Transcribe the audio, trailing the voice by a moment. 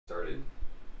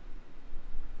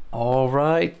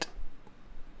right.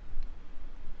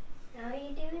 Now are you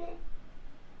doing it?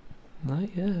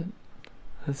 Not yet.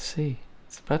 Let's see.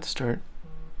 It's about to start.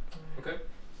 Okay.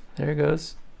 There it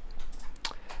goes.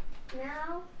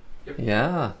 Now? Yep.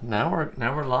 Yeah, now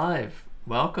we're live.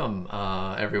 Welcome,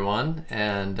 everyone.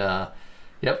 And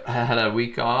yep, I had a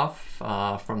week off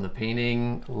from the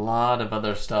painting. A lot of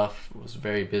other stuff. Was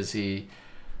very busy.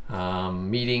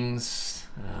 Meetings,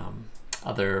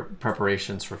 other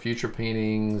preparations for future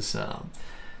paintings.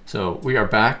 So we are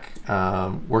back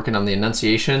working on the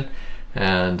Annunciation,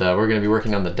 and we're going to be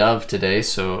working on the dove today.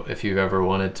 So if you've ever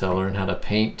wanted to learn how to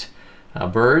paint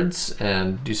birds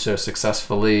and do so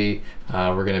successfully,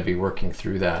 we're going to be working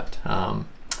through that.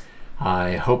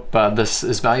 I hope this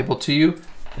is valuable to you,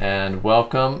 and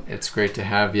welcome. It's great to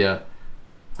have you.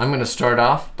 I'm going to start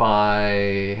off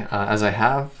by, as I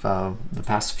have the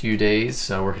past few days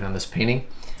working on this painting,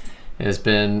 it has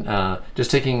been just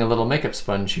taking a little makeup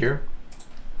sponge here,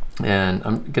 and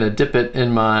I'm going to dip it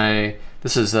in my,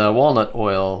 this is walnut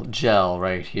oil gel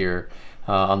right here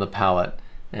on the palette,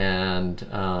 and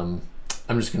I'm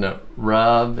just going to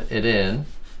rub it in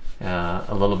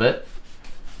a little bit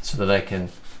so that I can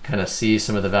kind of see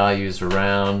some of the values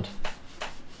around.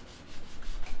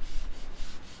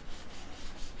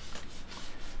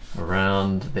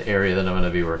 The area that I'm going to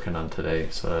be working on today,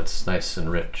 so it's nice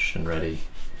and rich and ready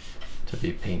to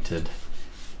be painted.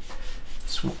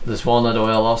 This walnut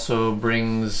oil also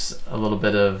brings a little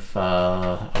bit of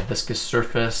a viscous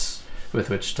surface with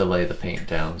which to lay the paint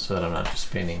down, so that I'm not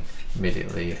just painting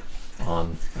immediately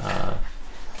on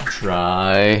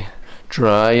dry.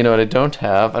 You know what I don't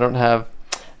have? I don't have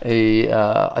a,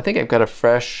 I think I've got a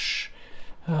fresh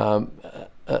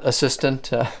Assistant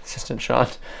Sean,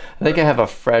 I think I have a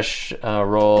fresh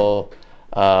roll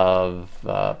of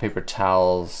paper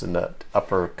towels in the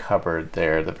upper cupboard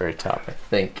there at the very top. I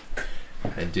think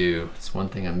I do. It's one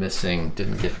thing I'm missing,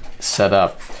 didn't get set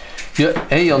up.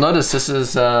 Hey, you'll notice this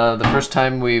is the first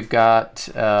time we've got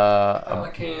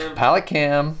a palette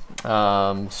cam.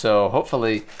 So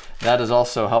hopefully that is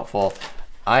also helpful.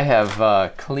 I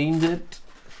have cleaned it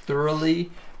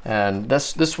thoroughly. And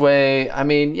this way, I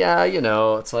mean, yeah, you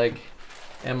know, it's like,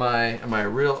 am I a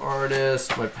real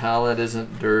artist? My palette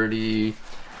isn't dirty.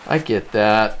 I get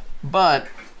that, but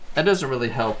that doesn't really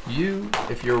help you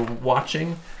if you're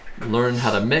watching learn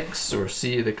how to mix or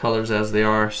see the colors as they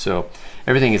are. So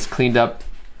everything is cleaned up.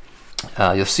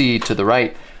 You'll see to the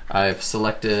right, I've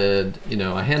selected, you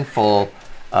know, a handful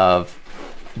of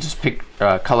just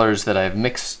colors that I've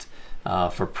mixed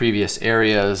for previous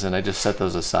areas, and I just set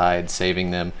those aside, saving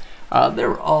them.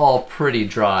 They're all pretty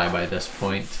dry by this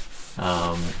point,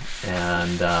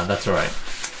 and that's all right.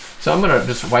 So I'm gonna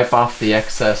just wipe off the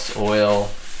excess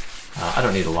oil. I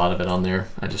don't need a lot of it on there.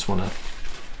 I just wanted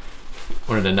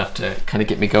enough to kind of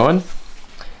get me going.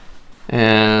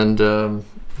 And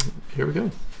here we go.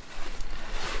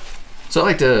 So I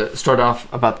like to start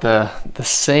off about the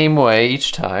same way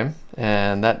each time,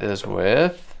 and that is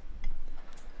with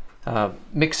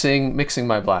mixing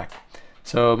my black.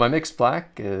 So my mixed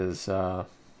black is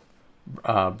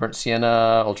burnt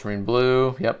sienna, ultramarine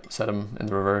blue. Yep, set them in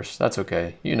the reverse. That's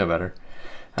okay. You know better.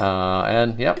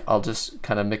 And yep, I'll just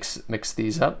kind of mix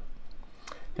these up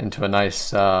into a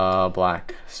nice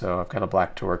black. So I've got a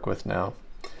black to work with now.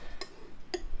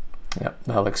 Yep,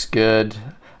 that looks good.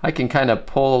 I can kind of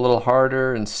pull a little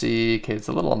harder and see, okay, it's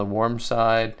a little on the warm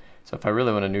side. So if I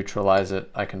really want to neutralize it,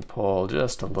 I can pull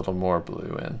just a little more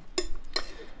blue in.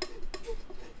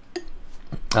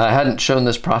 I hadn't shown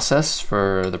this process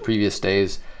for the previous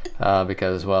days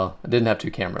because, well, I didn't have two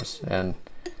cameras, and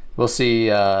we'll see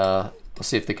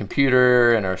if the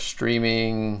computer and our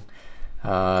streaming,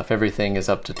 if everything is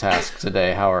up to task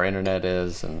today, how our internet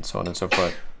is, and so on and so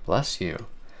forth. Bless you.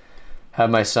 Have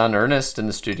my son Ernest in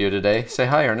the studio today. Say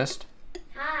hi, Ernest.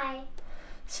 Hi.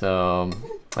 So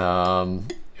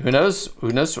who knows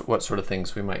what sort of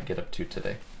things we might get up to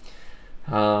today.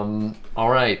 All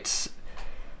right.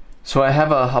 So I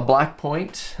have a black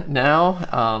point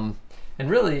now, and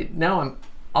really now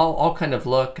I'll kind of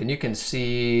look, and you can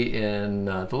see in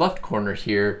the left corner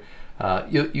here,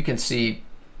 you can see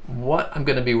what I'm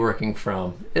going to be working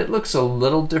from. It looks a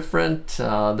little different.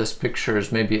 This picture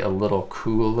is maybe a little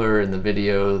cooler in the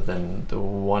video than the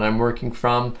one I'm working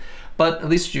from, but at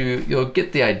least you'll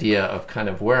get the idea of kind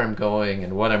of where I'm going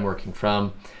and what I'm working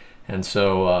from. And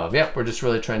so yeah, we're just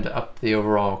really trying to up the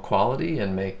overall quality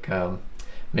and make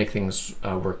things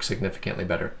work significantly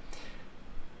better.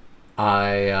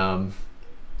 So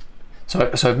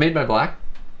I've made my black.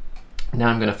 Now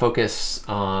I'm going to focus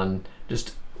on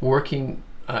just working,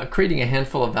 creating a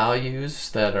handful of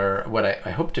values that are what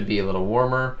I hope to be a little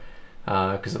warmer,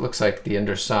 because it looks like the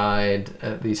underside,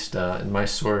 at least in my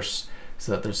source,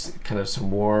 so that there's kind of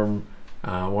some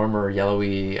warmer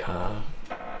yellowy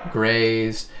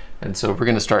grays. And so we're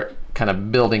gonna start kind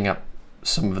of building up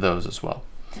some of those as well.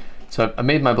 So I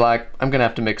made my black. I'm gonna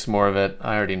have to mix more of it.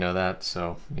 I already know that,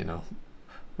 so you know,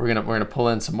 we're gonna pull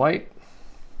in some white.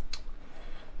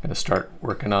 I'm gonna start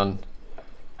working on.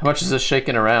 How much is this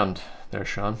shaking around there,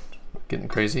 Sean? Getting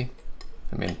crazy?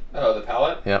 I mean. Oh, the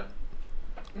palette? Yep.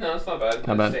 No, it's not bad.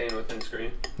 Not bad. Staying within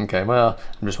screen. Okay, well,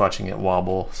 I'm just watching it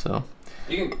wobble, so.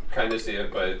 You can kind of see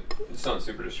it, but it's not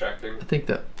super distracting. I think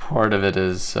that part of it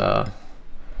is,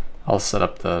 I'll set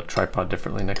up the tripod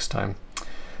differently next time.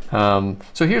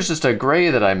 So here's just a gray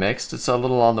that I mixed. It's a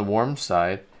little on the warm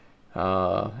side,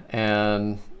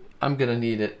 and I'm gonna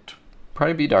need it to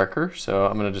probably be darker. So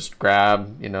I'm gonna just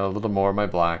grab, you know, a little more of my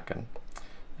black and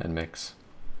mix,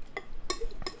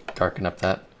 darken up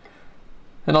that.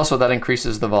 And also that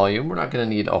increases the volume. We're not gonna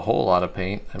need a whole lot of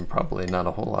paint and probably not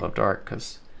a whole lot of dark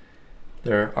because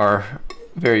there are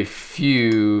very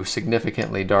few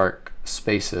significantly dark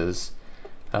spaces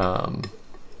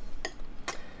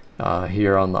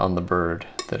here on the bird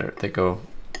that go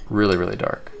really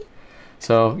dark.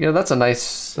 So you know, that's a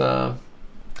nice.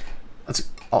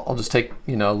 I'll just take,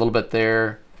 you know, a little bit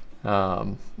there.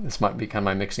 This might be kind of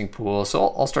my mixing pool. So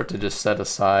I'll start to just set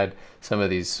aside some of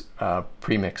these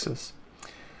premixes.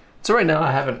 So right now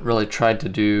I haven't really tried to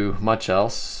do much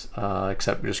else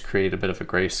except just create a bit of a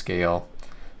grayscale.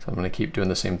 So I'm going to keep doing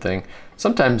the same thing.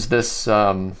 Sometimes this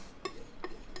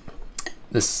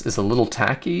this is a little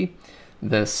tacky,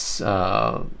 this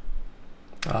lead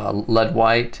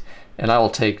white, and I will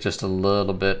take just a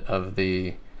little bit of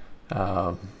the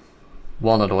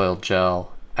walnut oil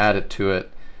gel, add it to it,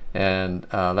 and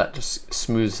that just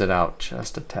smooths it out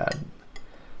just a tad.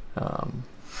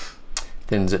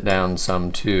 Thins it down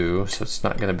some too, so it's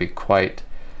not going to be quite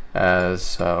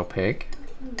as opaque.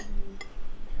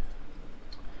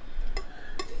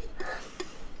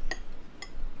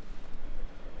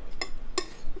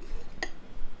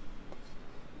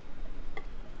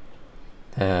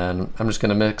 And I'm just going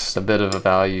to mix a bit of a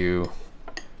value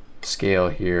scale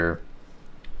here.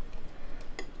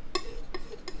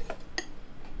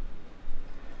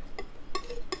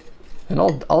 And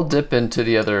I'll dip into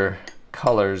the other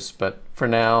colors, but for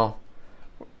now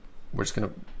we're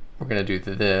gonna do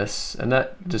this, and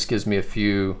that just gives me a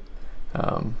few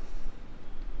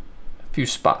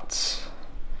spots.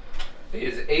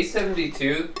 Is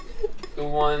A72 the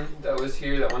one that was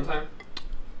here that one time?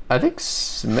 I think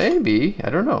maybe, I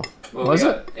don't know. Well, was we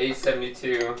it? got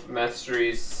A72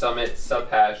 Masteries Summit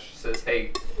subhash says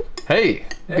hey. Hey.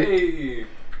 Hey.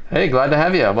 Hey, glad to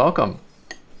have you. Welcome.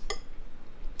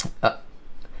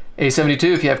 A72,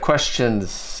 if you have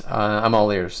questions, I'm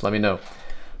all ears. Let me know.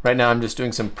 Right now I'm just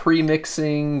doing some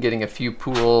pre-mixing, getting a few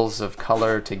pools of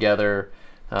color together.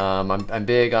 I'm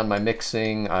big on my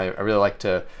mixing. I really like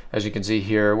to, as you can see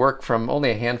here, work from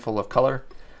only a handful of color.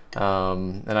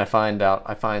 And I find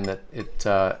that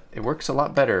it works a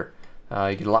lot better.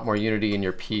 You get a lot more unity in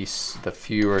your piece the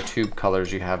fewer tube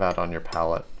colors you have out on your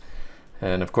palette.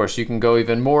 And of course you can go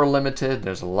even more limited.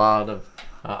 There's a lot of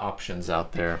options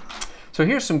out there. So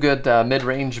here's some good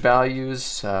mid-range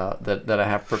values that I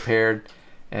have prepared,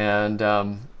 and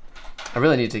I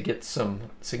really need to get some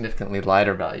significantly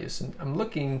lighter values. And I'm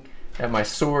looking at my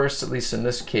source, at least in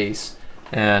this case,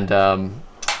 and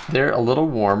they're a little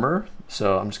warmer.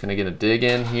 So I'm just gonna get a dig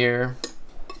in here.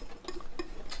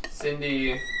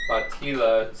 Cindy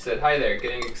Batila said, hi there,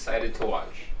 getting excited to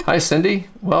watch. Hi Cindy,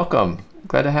 welcome.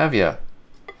 Glad to have you.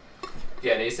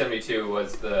 Yeah, and A72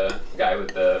 was the guy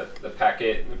with the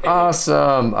packet. And the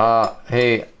awesome.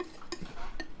 Hey,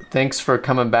 thanks for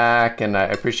coming back, and I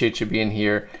appreciate you being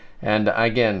here. And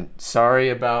again, sorry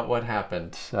about what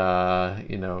happened.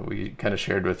 You know, you kind of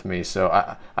shared with me. So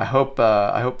I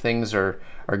hope things are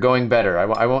going better.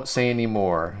 I won't say any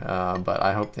more, but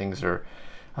I hope things are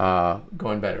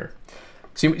going better.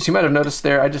 So you might have noticed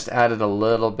there, I just added a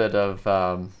little bit of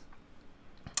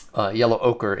yellow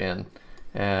ochre in.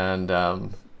 And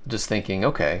just thinking,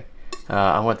 okay,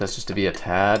 I want this just to be a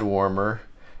tad warmer,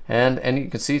 and you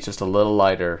can see it's just a little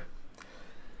lighter.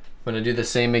 I'm gonna do the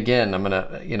same again. I'm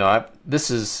gonna, you know, this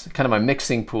is kind of my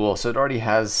mixing pool, so it already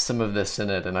has some of this in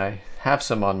it, and I have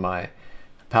some on my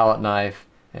palette knife,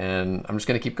 and I'm just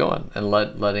gonna keep going and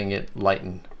letting it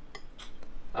lighten.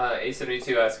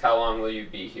 A72 asks, how long will you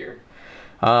be here?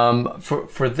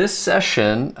 For this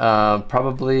session,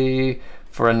 probably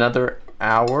for another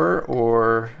hour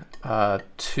or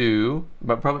two,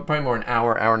 but probably more an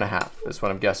hour and a half is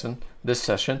what I'm guessing this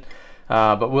session.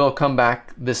 But we'll come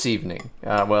back this evening.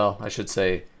 Well, I should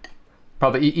say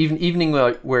probably evening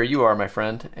where you are, my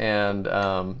friend, and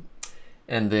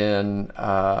then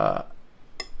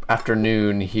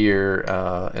afternoon here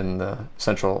in the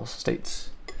central states.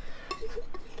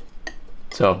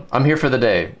 So I'm here for the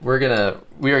day. We are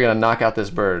gonna knock out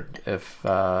this bird if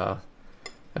I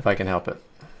can help it.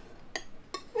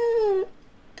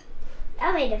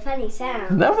 That made a funny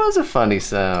sound. That was a funny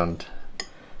sound.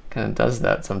 Kind of does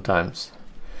that sometimes.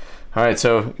 All right,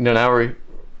 so now we're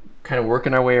kind of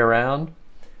working our way around.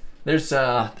 There's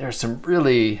some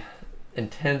really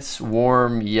intense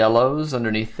warm yellows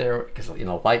underneath there because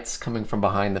light's coming from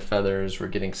behind the feathers. We're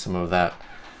getting some of that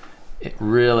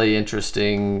really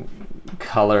interesting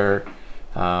color.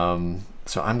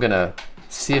 So I'm gonna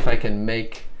see if I can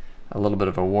make a little bit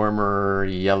of a warmer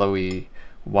yellowy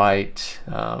white.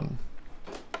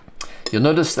 You'll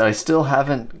notice that I still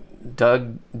haven't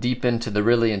dug deep into the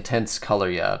really intense color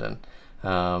yet, and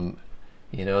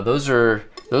those are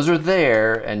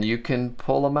there, and you can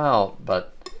pull them out,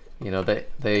 but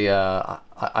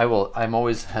I'm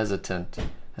always hesitant,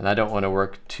 and I don't want to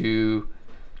work too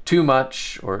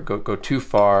much or go too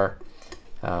far.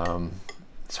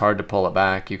 It's hard to pull it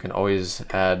back. You can always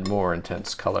add more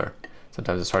intense color.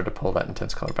 Sometimes it's hard to pull that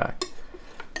intense color back.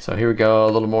 So here we go,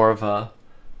 a little more of an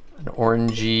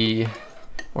orangey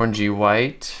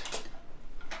white,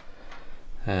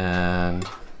 and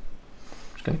I'm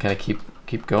just gonna kind of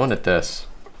keep going at this.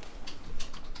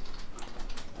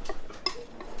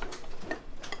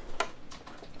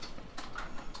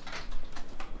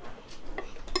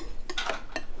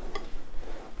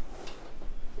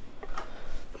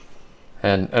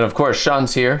 And of course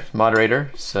Sean's here,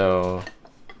 moderator, so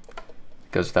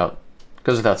it goes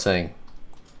without saying.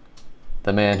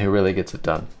 The man who really gets it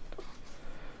done.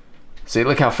 See,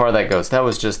 look how far that goes. That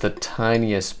was just the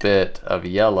tiniest bit of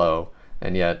yellow,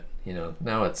 and yet,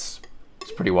 now it's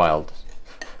pretty wild.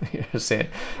 You're saying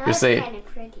Kind of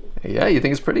pretty. Yeah, you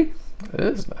think it's pretty? It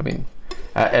is. I mean,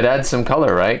 it adds some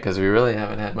color, right? Because we really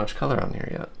haven't had much color on here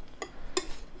yet.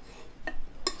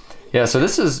 Yeah, so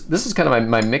this is kind of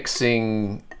my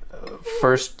mixing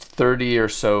first 30 or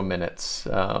so minutes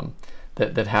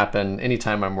that happen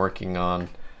anytime I'm working on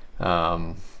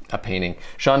a painting.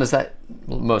 Sean, is that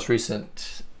most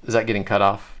recent? Is that getting cut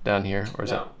off down here, or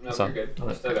is No, you're good.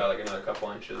 Right. Still got like another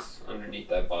couple inches underneath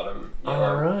that bottom yellow.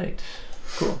 All right,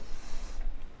 cool.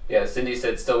 Yeah, Cindy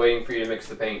said still waiting for you to mix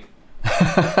the paint.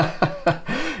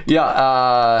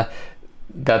 Yeah,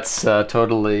 that's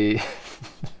totally.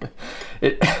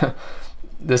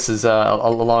 This is a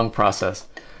long process.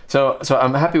 So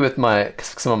I'm happy with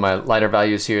some of my lighter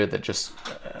values here that just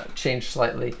changed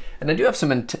slightly, and I do have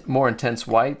some more intense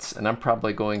whites, and I'm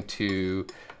probably going to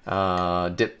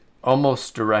dip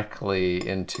almost directly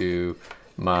into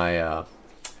my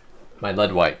my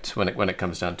lead white when it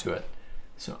comes down to it.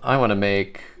 So I want to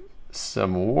make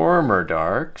some warmer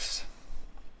darks.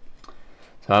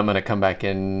 So I'm going to come back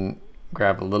in,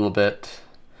 grab a little bit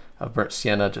of burnt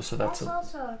sienna, just so that's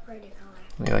also a pretty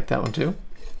color. You like that one too?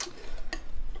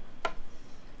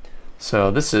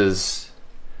 So this is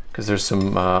because there's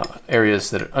some areas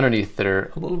that are underneath that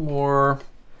are a little more,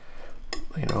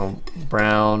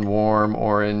 brown, warm,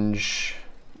 orange,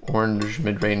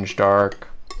 mid-range dark.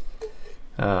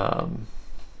 And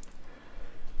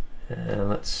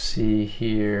let's see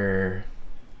here.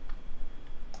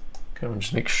 Kind of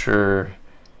just make sure.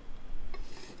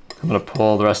 I'm gonna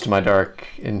pull the rest of my dark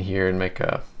in here and make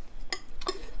a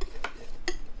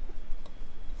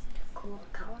cool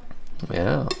color.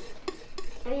 Yeah.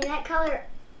 I mean, that color,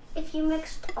 if you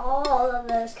mixed all of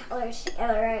those colors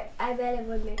together, I bet it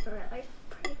would make a really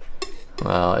pretty color.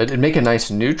 Well, it'd make a nice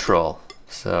neutral.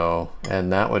 So,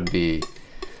 and that would be,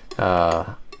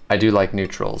 I do like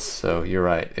neutrals, so you're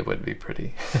right, it would be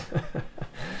pretty.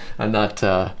 I'm not,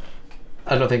 I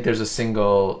don't think there's a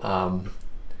single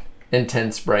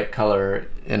intense bright color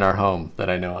in our home that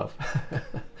I know of.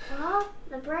 Well,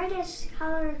 the brightest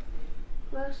color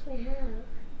most we have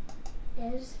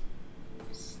is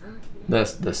the sun.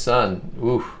 The sun,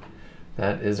 ooh,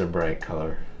 that is a bright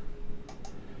color.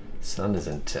 Sun is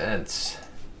intense.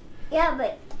 Yeah,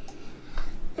 but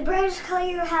the brightest color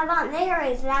you have on there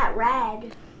is that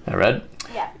red. That red?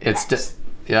 Yeah. It's it's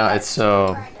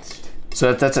so.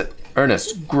 So that's it,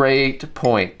 Ernest. Great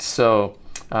point. So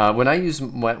when I use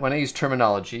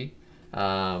terminology,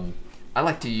 I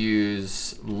like to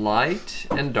use light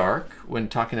and dark when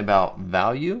talking about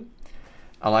value.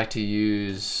 I like to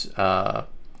use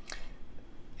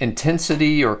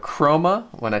intensity or chroma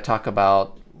when I talk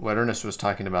about what Ernest was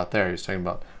talking about there. He was talking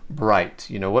about bright.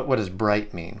 What does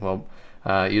bright mean? Well,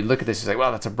 you look at this and say,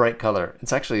 wow, that's a bright color.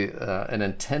 It's actually an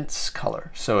intense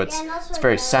color. So it's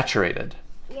very saturated.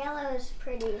 yellow is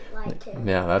pretty light too.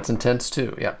 Yeah, that's intense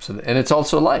too. Yeah. So and it's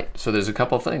also light. So there's a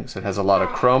couple things. It has a lot of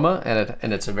chroma,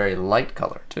 and it's a very light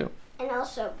color too. And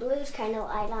also blue's kind of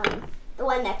light on the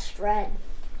one next to red.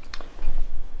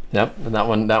 Yep. And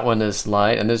that one is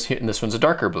light, and this one's a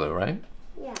darker blue, right?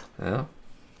 Yeah. Yeah.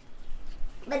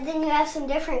 But then you have some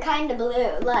different kind of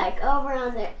blue, like over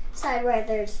on the side where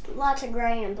there's lots of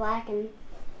gray and black and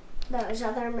those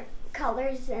other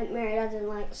colors that Mary doesn't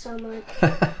like so much.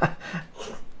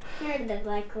 Mary doesn't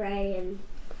like gray and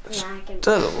black and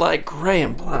Doesn't like gray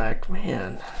and black,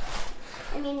 man.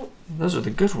 I mean, Those are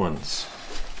the good ones.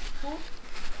 what?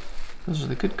 Those are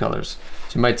the good colors.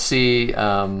 So you might see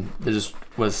there just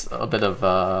was a bit of,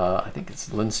 I think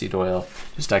it's linseed oil,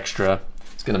 just extra.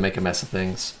 It's going to make a mess of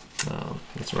things.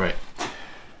 That's right.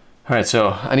 All right, so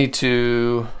I need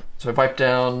to, so I wipe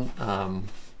down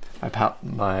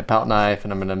my palette knife,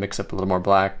 and I'm going to mix up a little more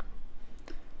black.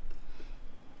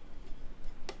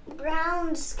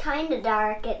 Brown's kind of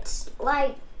dark. It's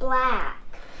light black.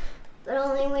 But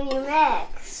only when you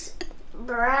mix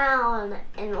brown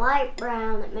and light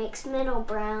brown, it makes middle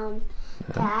brown.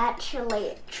 To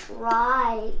actually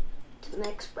try to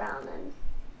mix brown and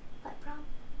light brown.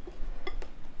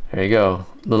 There you go.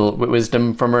 Little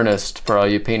wisdom from Ernest for all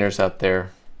you painters out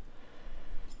there.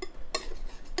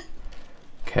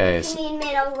 Okay. You need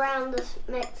middle brown to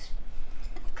mix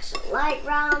light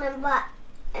brown and black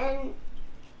and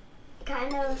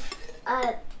kind of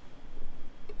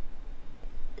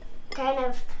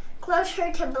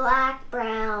closer to black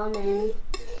brown, and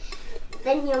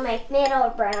then you'll make middle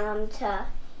brown to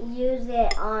use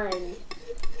it on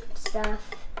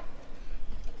stuff.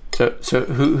 So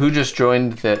who just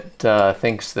joined that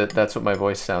thinks that that's what my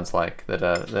voice sounds like? That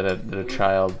a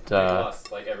child. We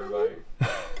lost like everybody.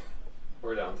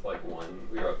 We're down to like 1.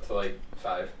 We were up to like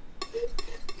 5.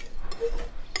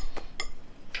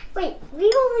 Wait,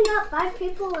 we've only got 5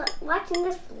 people watching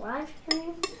this live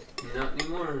stream? Not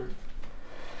anymore.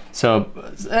 So,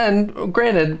 and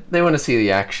granted, they want to see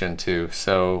the action too.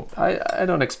 So I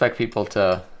don't expect people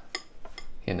to,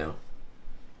 you know.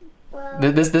 Well,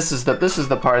 This is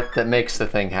the part that makes the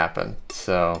thing happen.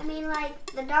 So. I mean, like,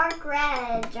 the dark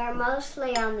reds are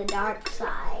mostly on the dark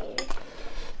side.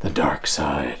 The dark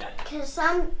side.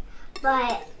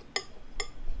 But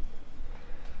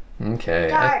Okay.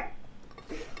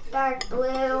 dark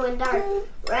blue and dark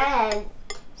red,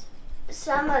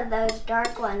 some of those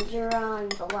dark ones are on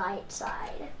the light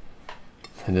side.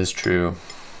 It is true.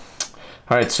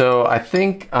 All right, so I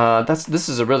think this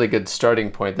is a really good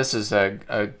starting point. This is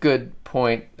a good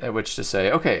point at which to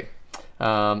say, okay,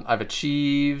 I've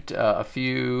achieved a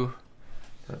few,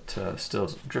 but still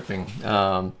dripping.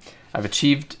 I've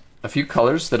achieved a few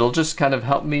colors that'll just kind of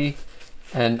help me,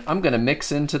 and I'm gonna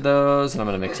mix into those, and I'm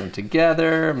gonna mix them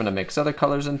together. I'm gonna mix other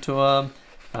colors into them,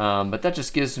 but that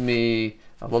just gives me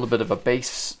a little bit of a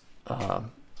base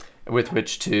with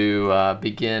which to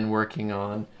begin working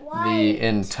on the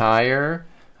entire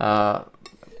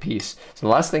piece. So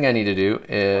the last thing I need to do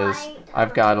is,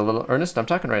 I've got a little, Ernest, I'm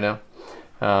talking right now.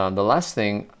 The last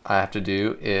thing I have to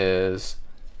do is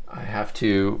I have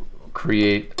to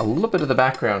create a little bit of the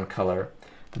background color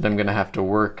that I'm gonna have to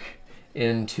work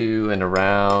into and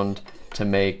around to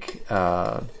make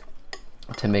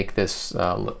this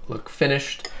look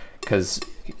finished, because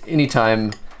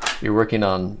anytime you're working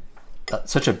on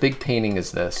such a big painting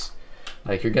as this,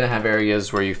 like, you're gonna have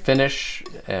areas where you finish,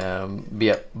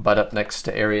 butt up next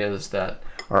to areas that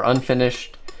are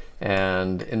unfinished,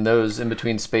 and in those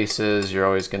in-between spaces, you're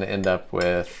always gonna end up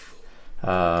with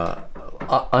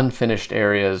unfinished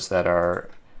areas that are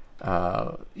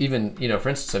even, you know, for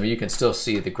instance, I mean, you can still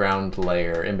see the ground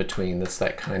layer in between. That's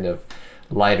that kind of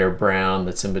lighter brown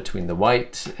that's in between the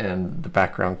white and the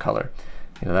background color.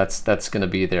 You know, that's going to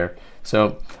be there.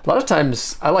 So a lot of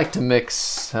times I like to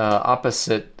mix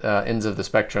opposite ends of the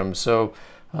spectrum. So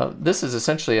this is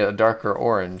essentially a darker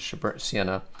orange, burnt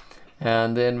sienna,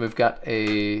 and then we've got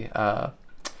a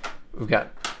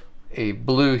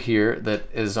blue here that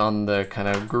is on the kind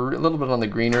of a little bit on the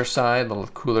greener side, a little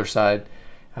cooler side.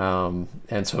 And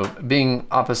so being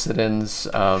opposite ends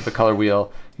of the color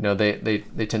wheel, you know, they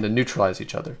tend to neutralize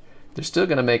each other. They're still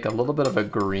going to make a little bit of a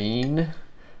green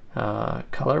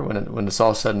color when it's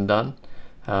all said and done,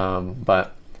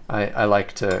 but I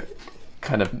like to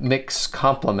kind of mix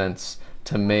complements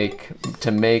to make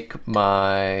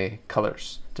my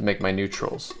colors, to make my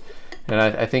neutrals. And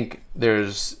I think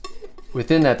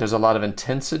within that there's a lot of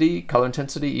intensity, color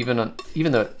intensity, even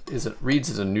though it reads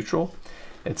as a neutral.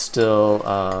 It's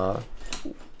still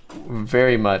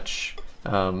very much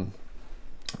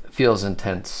feels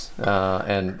intense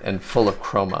and full of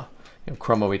chroma. You know,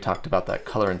 chroma, we talked about that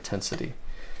color intensity.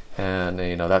 And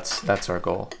you know, that's our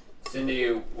goal.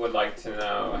 Cindy would like to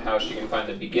know how she can find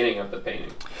the beginning of the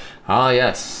painting. Ah,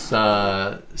 yes,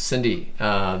 Cindy.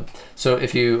 So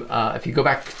if you go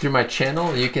back through my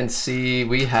channel, you can see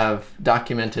we have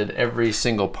documented every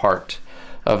single part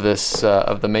of this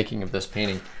of the making of this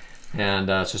painting, and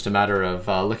it's just a matter of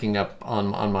looking up on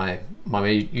my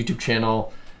YouTube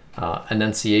channel,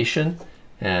 Annunciation,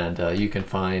 and you can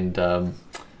find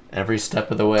every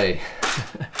step of the way,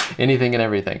 anything and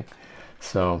everything.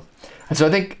 So I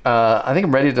think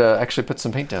I'm ready to actually put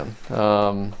some paint down.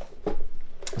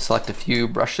 Select a few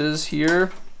brushes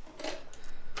here.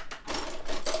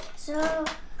 So,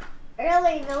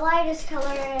 really, the lightest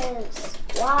color is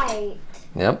white.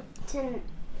 Yep. To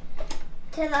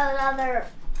those other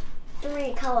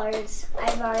 3 colors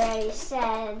I've already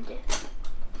said.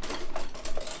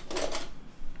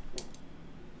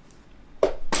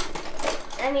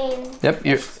 I mean, Yep.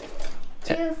 You.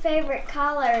 2 favorite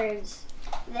colors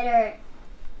that are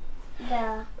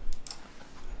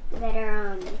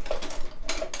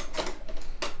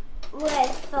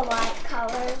with the light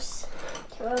colors.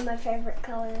 2 of my favorite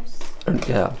colors.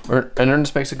 Yeah. And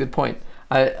Ernest makes a good point.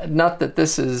 Not that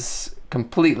this is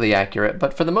completely accurate,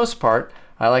 but for the most part,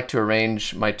 I like to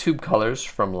arrange my tube colors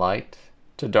from light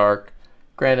to dark.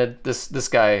 Granted, this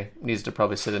guy needs to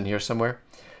probably sit in here somewhere,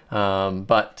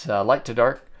 but light to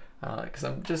dark, because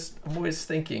I'm always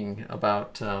thinking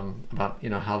about you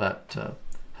know, how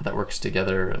that works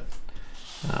together.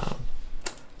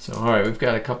 So all right, we've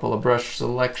got a couple of brush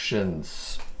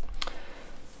selections.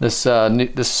 This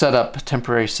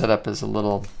temporary setup is a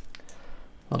little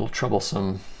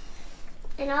troublesome.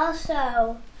 And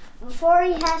also, before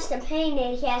he has to paint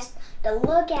it, he has to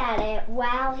look at it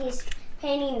while he's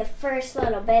painting the first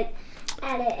little bit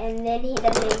at it, and then he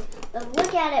doesn't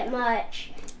look at it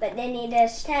much, but then he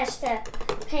just has to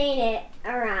paint it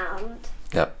around.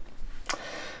 Yep,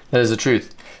 that is the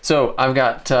truth. So I've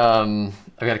got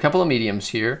a couple of mediums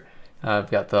here. I've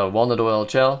got the walnut oil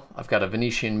gel. I've got a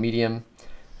Venetian medium,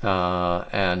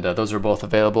 and those are both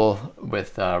available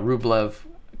with Rublev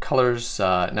colors,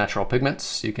 natural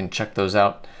pigments. You can check those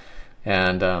out.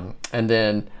 And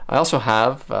then I also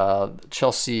have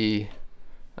Chelsea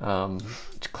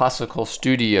Classical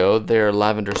Studio, their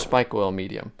lavender spike oil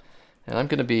medium, and I'm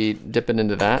going to be dipping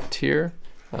into that here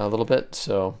a little bit.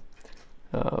 So.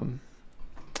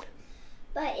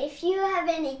 But if you have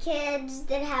any kids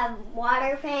that have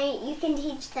water paint, you can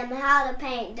teach them how to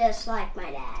paint just like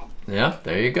my dad. Yeah,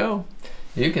 there you go.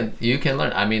 You can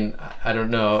learn. I mean, I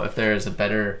don't know if there is a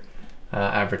better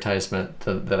advertisement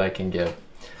that I can give.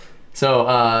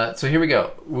 So so here we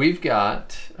go. We've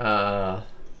got a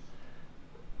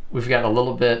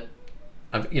little bit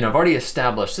of, you know, I've already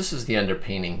established this is the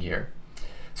underpainting here.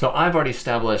 So I've already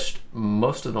established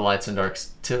most of the lights and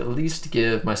darks to at least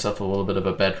give myself a little bit of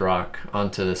a bedrock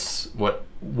onto this, what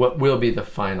will be the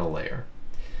final layer.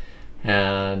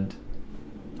 And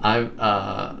I'm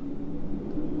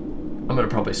gonna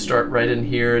probably start right in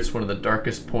here. It's one of the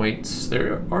darkest points.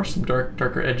 There are some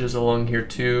darker edges along here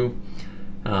too.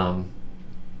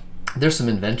 There's some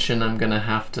invention I'm gonna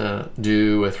have to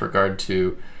do with regard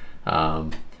to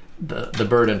the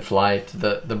bird in flight.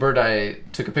 The bird I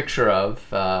took a picture of,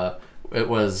 it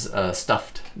was a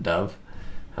stuffed dove.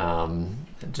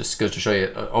 It just goes to show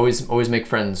you, always make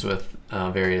friends with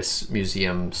various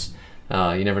museums.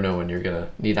 You never know when you're gonna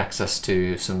need access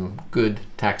to some good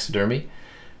taxidermy,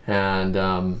 and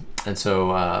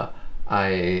so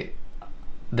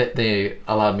they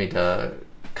allowed me to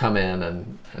come in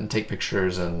and take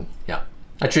pictures, and yeah,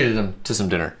 I treated them to some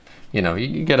dinner. You know,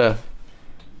 you gotta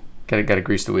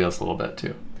grease the wheels a little bit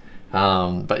too.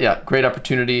 But yeah, great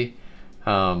opportunity.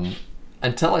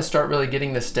 Until I start really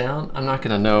getting this down, I'm not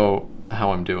gonna know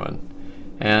how I'm doing.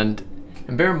 And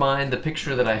bear in mind, the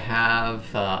picture that I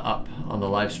have up on the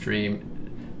live stream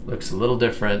looks a little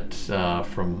different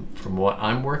from what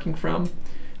I'm working from.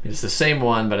 It's the same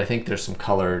one, but I think there's some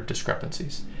color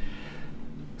discrepancies.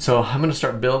 So I'm gonna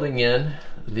start building in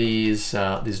these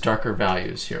darker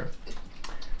values here.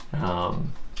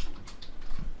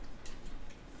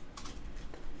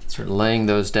 Sort of laying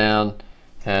those down,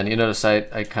 and you notice I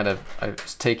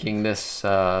was taking this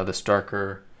this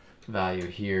darker value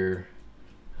here.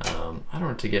 I don't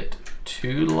want it to get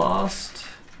too lost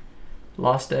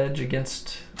edge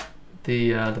against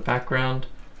the background,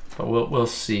 but we'll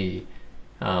see.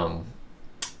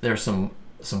 There's some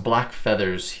black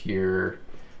feathers here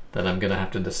that I'm gonna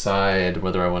have to decide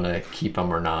whether I want to keep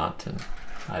them or not, and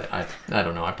I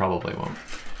don't know. I probably won't.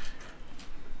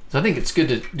 So I think it's good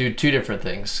to do 2 different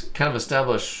things. Kind of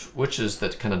establish which is the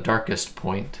kind of darkest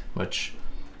point, which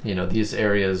you know, these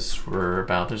areas were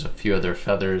about, there's a few other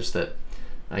feathers that,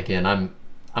 again, I'm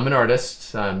an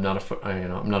artist. I'm not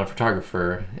I'm not a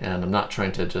photographer, and I'm not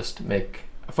trying to just make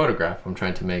a photograph. I'm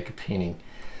trying to make a painting,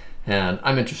 and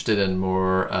I'm interested in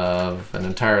more of an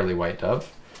entirely white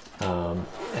dove,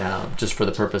 just for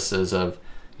the purposes of,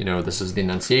 you know, this is the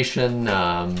Annunciation,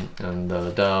 and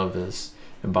the dove is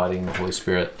embodying the Holy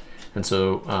Spirit, and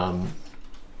so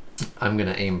I'm going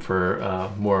to aim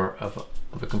for more of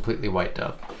a completely white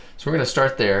dove. So we're going to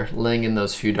start there, laying in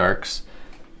those few darks.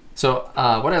 So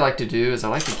what I like to do is I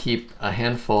like to keep a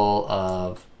handful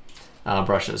of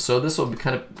brushes. So this will be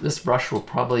this brush will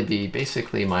probably be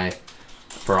basically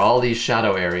for all these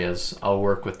shadow areas, I'll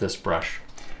work with this brush.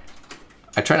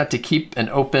 I try not to keep an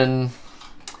open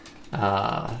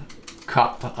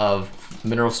cup of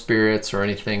mineral spirits or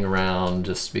anything around,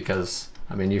 just because,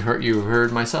 I mean, you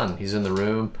heard my son, he's in the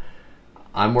room.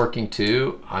 I'm working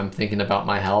too. I'm thinking about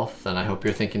my health, and I hope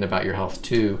you're thinking about your health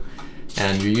too.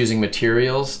 And you're using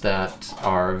materials that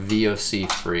are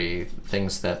VOC free,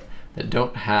 things that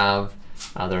don't have,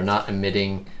 they're not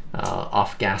emitting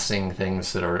off-gassing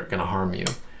things that are going to harm you.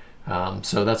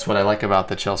 So that's what I like about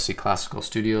the Chelsea Classical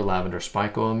Studio Lavender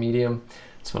Spike Oil Medium.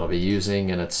 That's what I'll be using,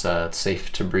 and it's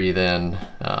safe to breathe in.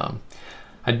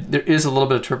 There is a little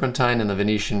bit of turpentine in the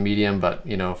Venetian medium, but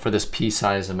you know, for this pea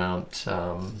size amount,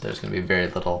 there's going to be very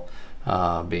little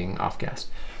being off-gassed.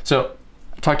 So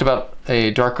I talked about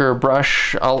a darker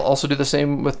brush. I'll also do the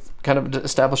same with kind of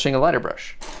establishing a lighter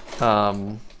brush.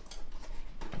 And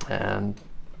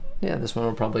yeah, this one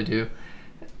will probably do.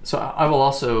 So I will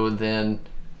also then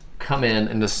come in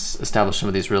and just establish some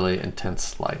of these really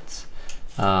intense lights.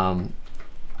 I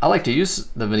like to use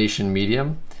the Venetian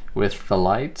medium with the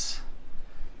lights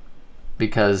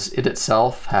because it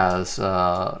itself has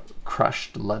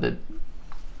crushed leaded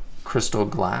crystal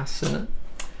glass in it.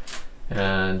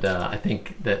 And I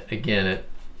think that, again, it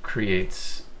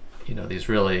creates, you know, these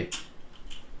really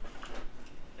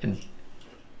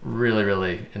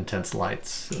intense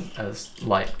lights as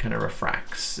light kind of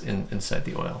refracts inside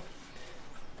the oil.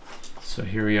 So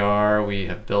here we are, we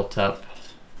have built up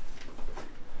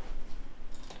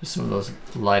just some of those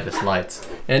lightest lights.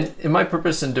 And my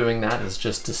purpose in doing that is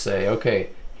just to say, okay,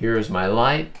 here's my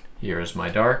light, here's my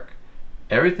dark.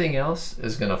 Everything else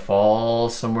is gonna fall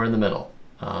somewhere in the middle.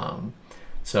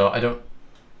 So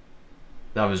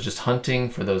I was just hunting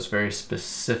for those very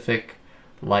specific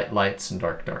lights and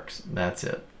darks. That's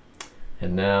it.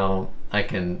 And now I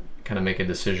can kind of make a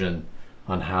decision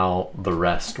on how the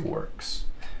rest works,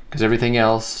 because everything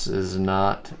else is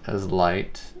not as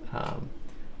light,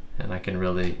 and I can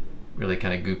really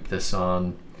kind of goop this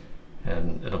on,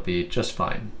 and it'll be just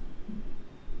fine.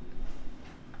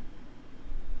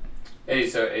 Hey,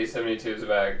 so A72 is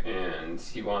back, and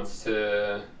he wants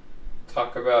to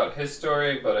talk about his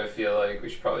story, but I feel like we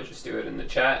should probably just do it in the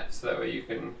chat, so that way you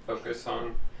can focus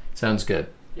on. Sounds good.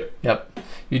 Yep.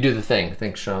 You do the thing.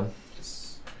 Thanks, Sean.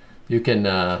 You can.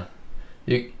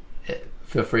 You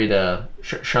feel free to.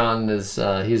 Sean is.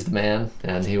 He's the man,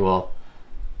 and he will.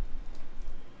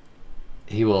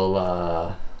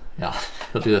 Yeah,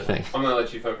 he'll do the thing. I'm gonna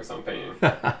let you focus on painting.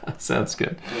 Sounds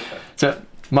good. Okay. So,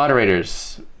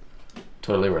 moderators,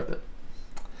 totally worth it.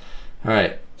 All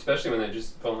right. Especially when they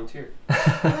just volunteer.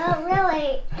 Well,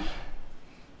 really,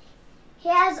 he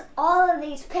has all of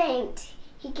these paints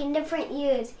he can different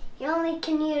use. He only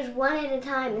can use one at a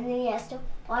time, and then he has to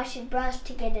wash his brush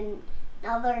to get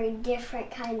another different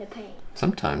kind of paint.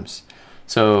 Sometimes.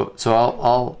 So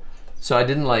I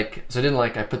didn't like,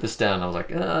 I put this down. I was like,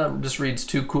 just reads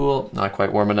too cool, not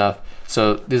quite warm enough.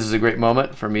 So this is a great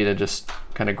moment for me to just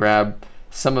kind of grab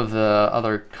some of the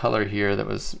other color here that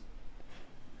was,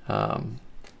 and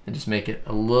just make it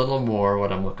a little more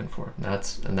what I'm looking for. And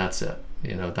that's it.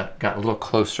 You know, that got a little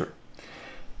closer.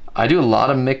 I do a lot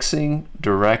of mixing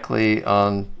directly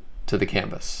on to the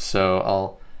canvas.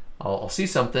 So I'll see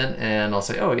something and I'll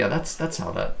say, oh yeah, that's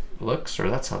how that looks, or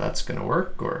that's how that's gonna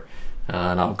work, or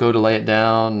and I'll go to lay it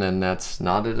down and that's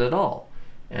not it at all.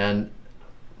 And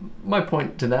my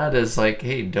point to that is like,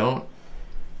 hey, don't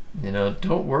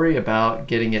worry about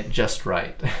getting it just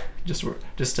right. just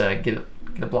get it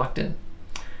blocked in.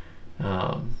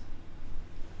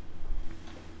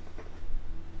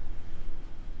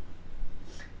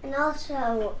 And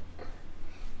also,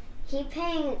 he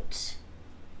paints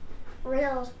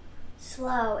real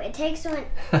slow. It takes him.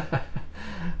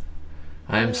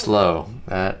 I am slow.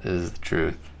 That is the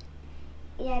truth.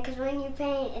 Yeah, because when you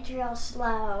paint, it's real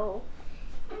slow.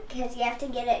 Because you have to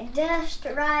get it just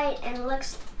right and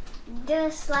looks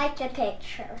just like the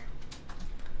picture.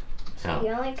 So you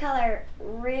only color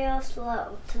real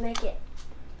slow to make it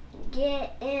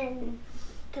get in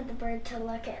to the bird to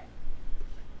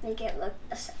make it look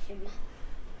the same.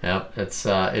 Yep,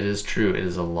 it is true. It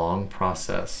is a long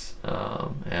process,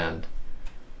 and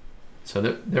so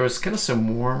there was kind of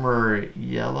some warmer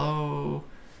yellow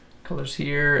colors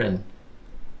here, and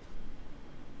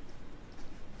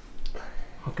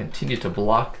I'll continue to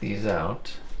block these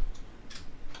out.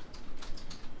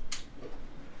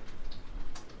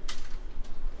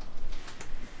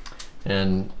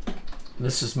 And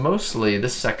this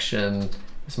section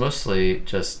is mostly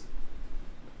just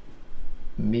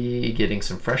me getting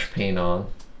some fresh paint on,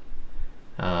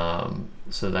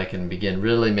 so that I can begin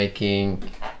really making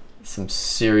some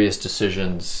serious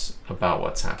decisions about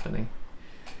what's happening.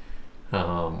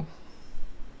 And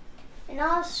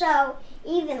also,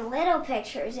 even little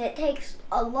pictures, it takes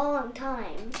a long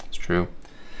time. It's true.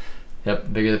 Yep, the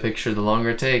bigger the picture, the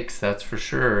longer it takes, that's for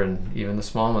sure. And even the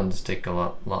small ones take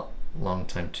a long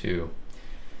time too.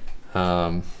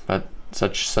 But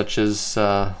such is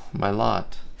my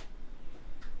lot.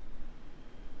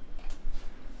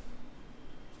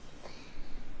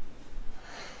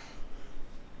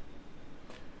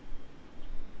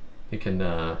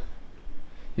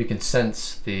 You can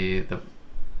sense the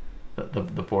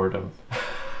boredom,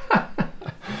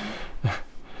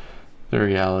 the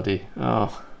reality.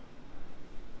 Oh,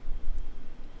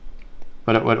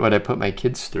 what I put my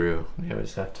kids through. They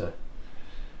always have to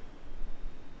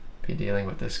be dealing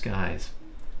with this guy.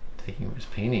 His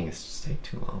paintings just take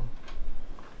too long.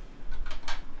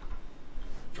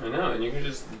 I know, and you can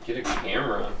just get a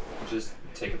camera and just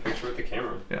take a picture with the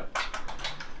camera. Yeah.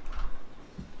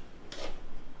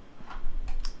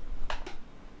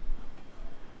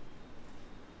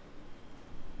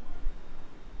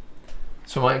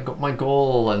 So my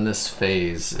goal in this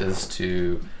phase is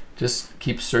to just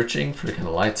keep searching for kind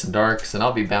of lights and darks, and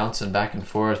I'll be bouncing back and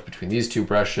forth between these two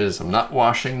brushes. I'm not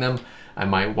washing them. I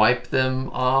might wipe them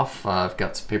off. I've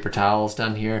got some paper towels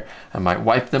down here. I might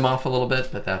wipe them off a little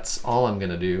bit, but that's all I'm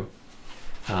gonna do,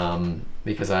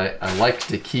 because I like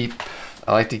to keep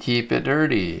it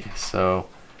dirty. So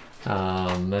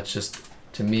that's just,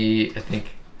 to me, I think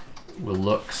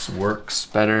works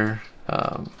better.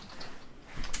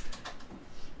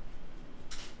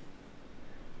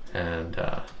 And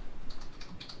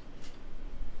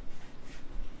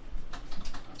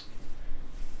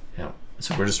yeah,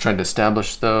 so we're just trying to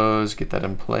establish those, get that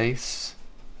in place.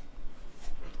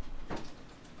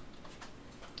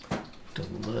 A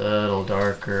little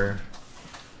darker.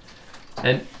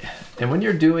 And when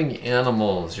you're doing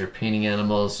animals, you're painting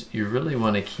animals, you really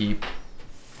want to keep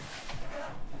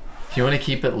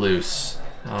it loose.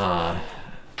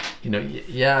 You know,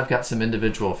 yeah, I've got some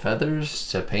individual feathers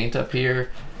to paint up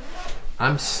here.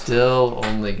 I'm still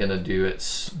only gonna do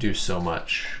so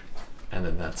much, and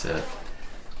then that's it.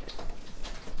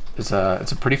 It's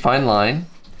a pretty fine line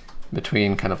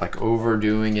between kind of like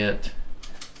overdoing it,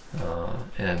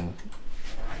 and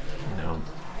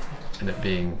and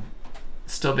it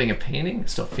still being a painting,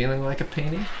 still feeling like a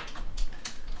painting.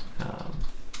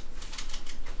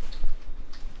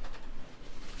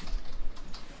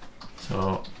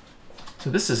 So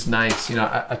this is nice. You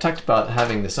know, I talked about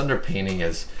having this underpainting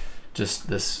as just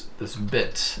this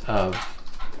bit of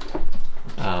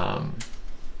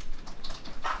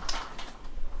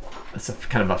it's a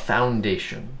kind of a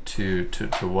foundation to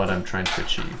what I'm trying to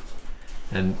achieve,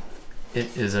 and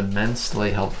it is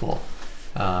immensely helpful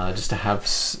just to have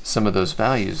some of those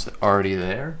values already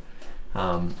there,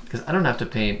 because I don't have to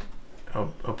paint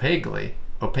opaquely.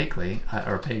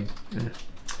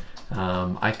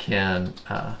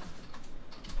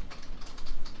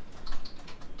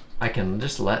 I can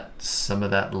just let some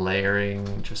of that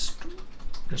layering just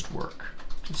work.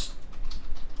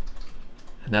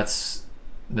 And that's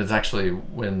actually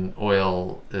when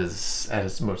oil is at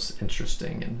its most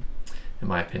interesting, in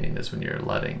my opinion, is when you're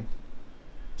letting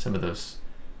some of those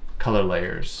color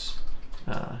layers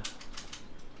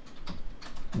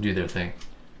do their thing.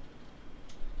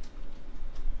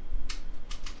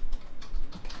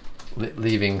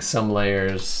 Leaving some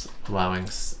layers, allowing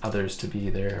others to be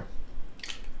there.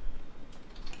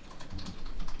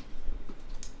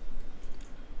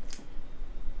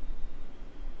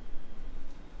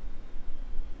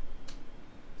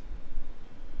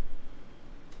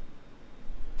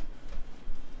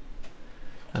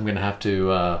 I'm gonna have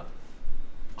to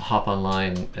hop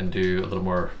online and do a little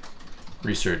more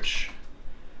research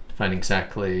to find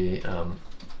exactly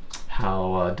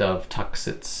how a dove tucks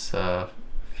its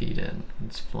feet in when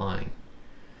it's flying.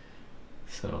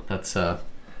 So that's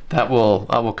that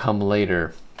will come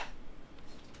later.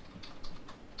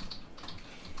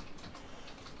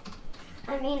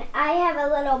 I mean, I have a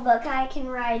little book I can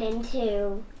write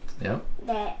into. Yep.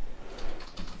 that.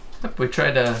 Yep, we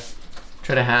try to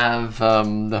have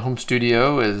the home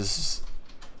studio is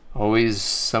always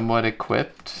somewhat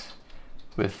equipped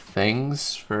with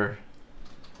things for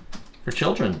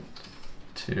children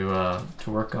to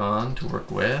work on, to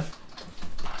work with.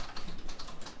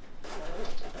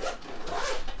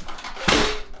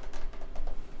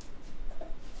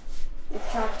 The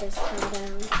chalk is come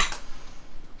down,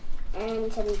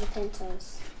 and some of the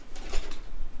pencils.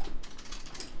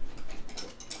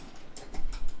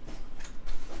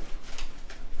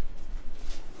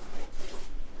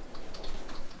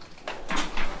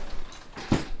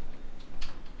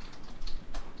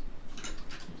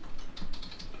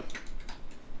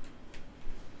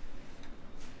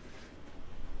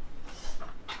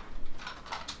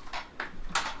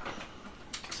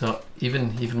 So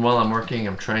even while I'm working,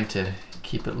 I'm trying to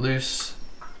keep it loose.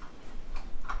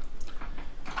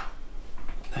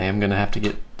 I am gonna have to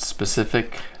get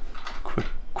specific,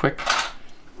 quick.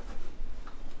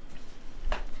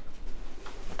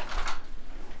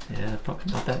 Yeah,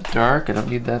 probably not that dark. I don't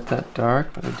need that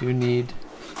dark, but I do need.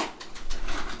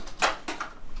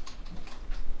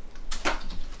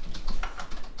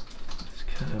 It's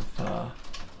kind of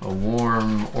a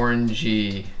warm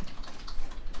orangey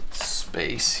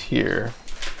space here.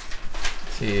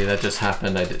 See, that just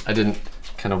happened. I didn't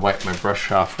kind of wipe my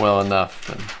brush off well enough,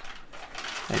 and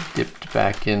I dipped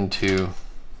back into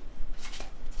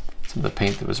some of the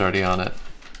paint that was already on it.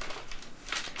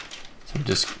 So I'm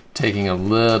just taking a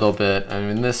little bit. I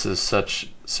mean, this is such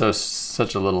a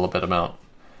little bit amount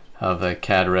of the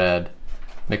Cad Red,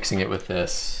 mixing it with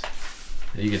this.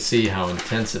 You can see how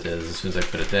intense it is as soon as I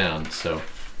put it down. So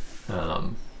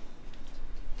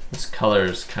this color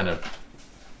is kind of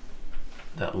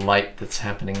that light that's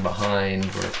happening behind.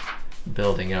 We're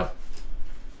building up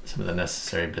some of the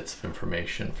necessary bits of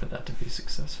information for that to be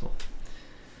successful.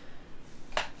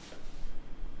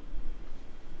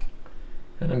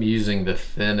 And I'm using the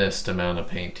thinnest amount of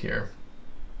paint here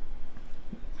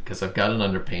because I've got an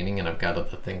underpainting and I've got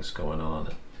other things going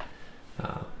on,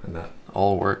 and that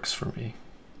all works for me.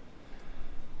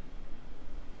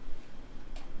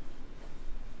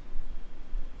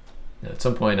 At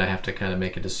some point I have to kind of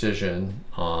make a decision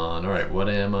on, all right, what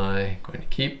am I going to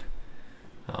keep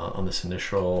on this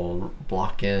initial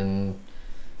block-in,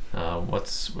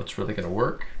 what's really going to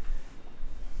work,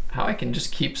 how I can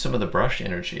just keep some of the brush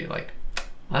energy. Like,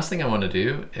 last thing I want to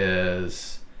do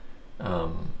is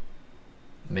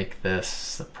make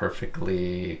this a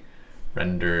perfectly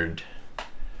rendered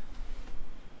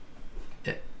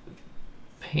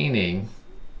painting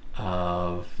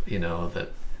of, that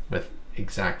with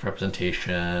exact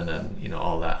representation and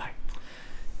all that.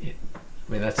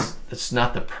 I mean, that's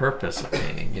not the purpose of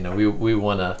painting. We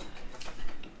want to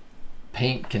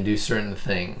paint can do certain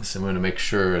things, and we want to make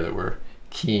sure that we're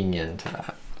keying into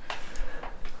that.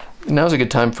 Now's a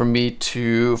good time for me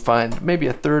to find maybe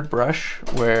a third brush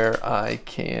where I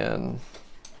can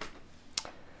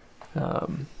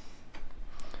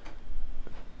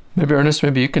maybe Ernest,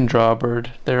 maybe you can draw a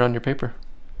bird there on your paper.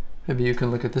 Maybe you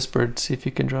can look at this bird, see if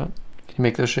you can draw it. Can you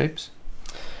make those shapes?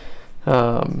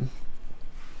 Or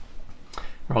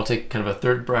I'll take kind of a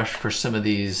third brush for some of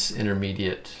these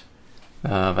intermediate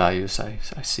values I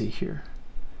see here.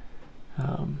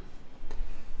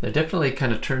 They're definitely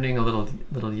kind of turning a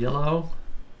little yellow.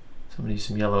 So I'm gonna use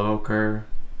some yellow ochre.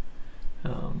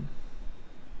 And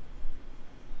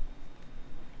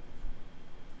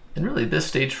really this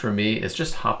stage for me is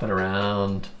just hopping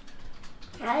around.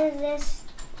 How does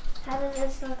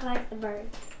this look like the bird?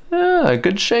 Ah,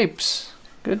 good shapes.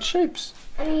 Good shapes.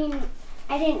 I mean,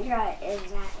 I didn't draw it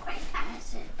exactly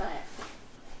as it, but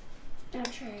I'll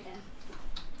try to.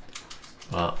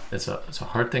 Well, it's a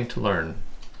hard thing to learn,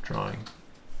 drawing.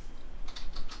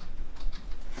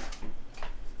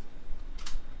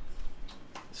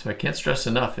 So I can't stress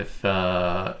enough, if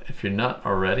you're not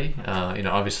already,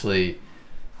 obviously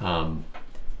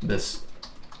this,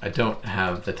 I don't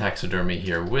have the taxidermy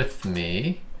here with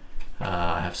me.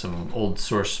 I have some old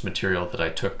source material that I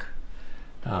took.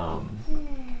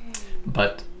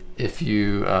 But if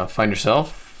you find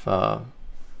yourself the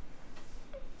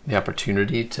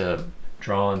opportunity to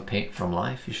draw and paint from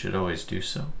life, you should always do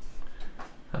so.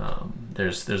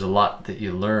 There's a lot that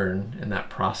you learn in that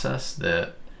process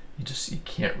that you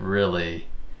can't really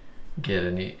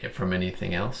get from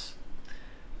anything else.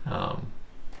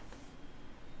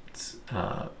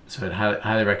 So I'd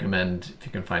highly recommend, if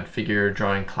you can find figure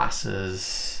drawing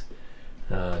classes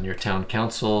in your town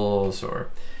councils, or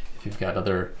if you've got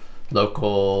other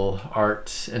local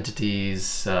art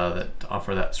entities that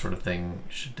offer that sort of thing,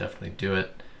 you should definitely do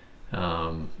it.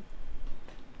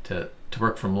 To to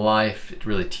work from life, it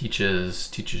really teaches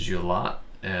you a lot,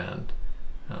 and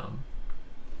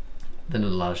then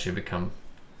it allows you to become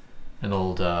an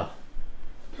old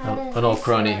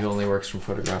crony who only works from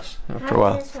photographs after a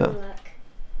while. How does this one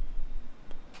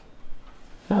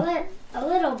look? A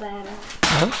little better.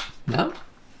 No?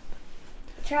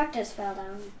 The truck just fell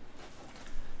down.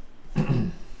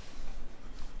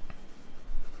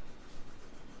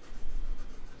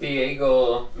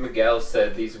 Diego Miguel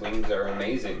said these wings are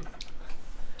amazing.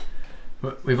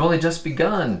 We've only just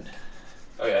begun.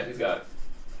 Oh yeah,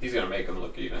 he's gonna make them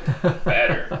look even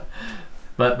better.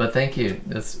 But thank you.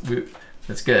 That's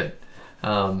good.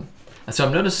 So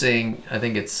I'm noticing. I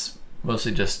think it's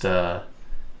mostly just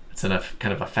it's enough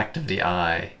kind of effect of the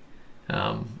eye.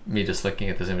 Me just looking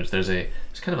at this image. There's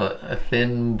kind of a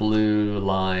thin blue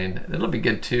line. It'll be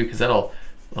good too because that'll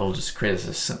just create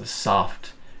this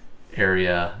soft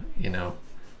area. You know,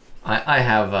 I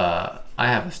have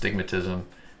astigmatism,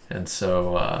 and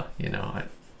so I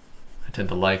tend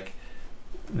to like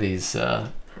these.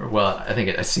 Well, I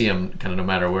think I see them kind of no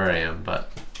matter where I am,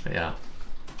 but yeah.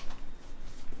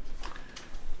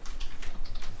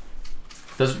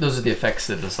 Those are the effects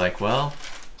that it's like, well,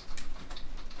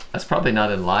 that's probably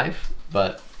not in life,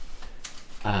 but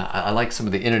I like some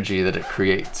of the energy that it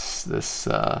creates. This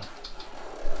kind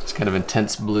of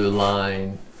intense blue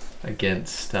line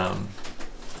against some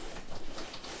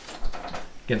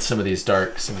of these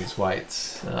darks and these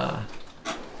whites.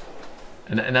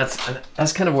 And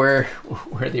that's kind of where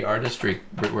the artistry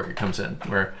where it comes in.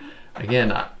 Where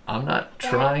again, I'm not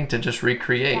trying to just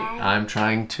recreate. I'm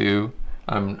trying to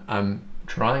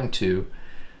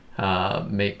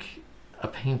make a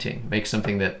painting, make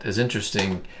something that is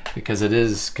interesting because it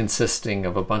is consisting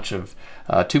of a bunch of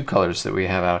tube colors that we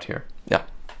have out here. Yeah.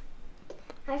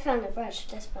 I found a brush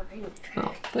just behind the track.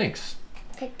 Oh, thanks.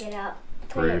 Picked it up.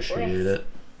 Appreciate it.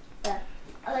 The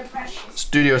other brushes.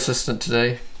 Studio assistant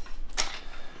today.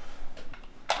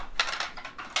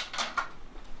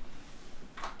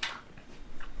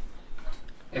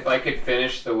 If I could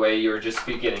finish the way you were just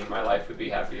beginning, my life would be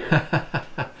happier.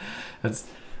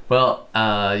 Well,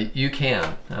 you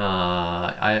can.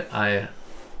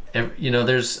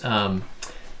 There's a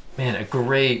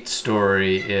great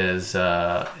story is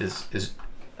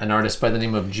an artist by the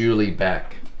name of Julie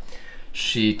Beck.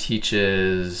 She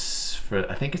teaches for,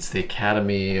 I think it's the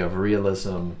Academy of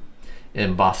Realism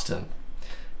in Boston.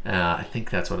 I think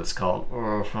that's what it's called.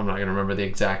 Oh, I'm not going to remember the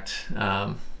exact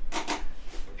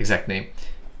name.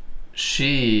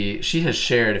 She has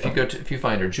shared, if you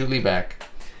find her, Julie Beck,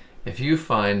 if you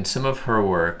find some of her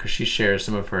work, she shares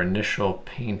some of her initial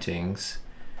paintings,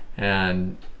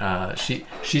 and she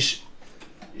just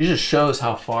shows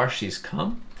how far she's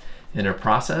come in her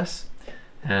process,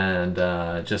 and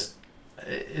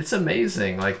it's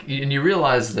amazing. Like, and you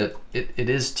realize that it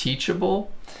is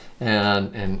teachable,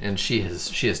 and she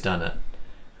has done it.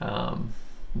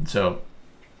 So,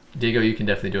 Diego, you can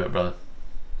definitely do it, brother.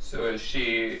 So is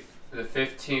she the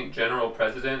 15th General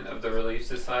President of the Relief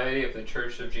Society of the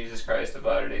Church of Jesus Christ of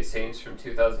Latter-day Saints from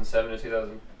 2007 to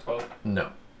 2012?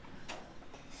 No.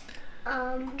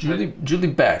 Julie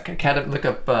Beck. Look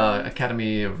up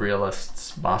Academy of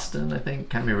Realists Boston, I think.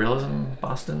 Academy of Realism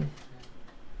Boston.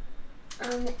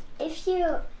 If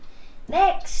you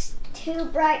mix two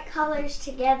bright colors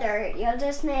together, you'll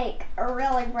just make a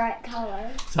really bright color.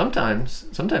 Sometimes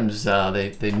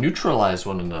they neutralize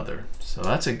one another. So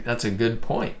that's a good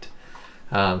point.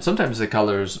 Sometimes the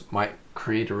colors might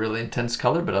create a really intense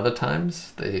color, but other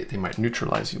times they might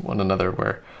neutralize one another,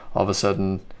 where all of a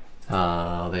sudden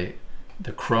the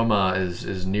chroma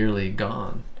is nearly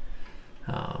gone.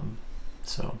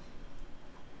 So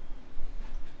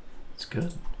it's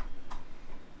good.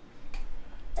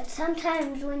 But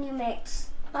sometimes when you mix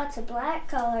lots of black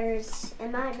colors,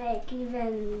 it might make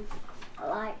even a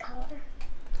light color.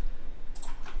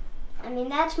 I mean,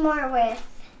 that's more with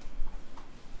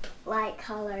light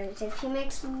colors. If you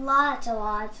mix lots of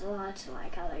light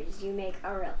colors, you make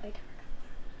a really dark color.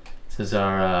 This is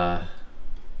our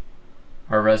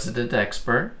resident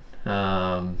expert,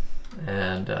 and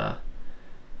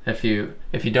if you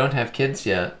don't have kids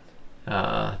yet,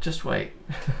 just wait.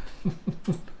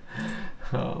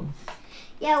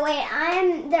 Yeah, wait.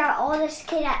 I'm their oldest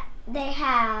kid they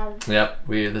have. Yep,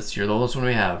 you're the oldest one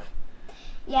we have.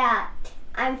 Yeah,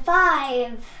 I'm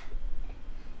 5,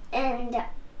 and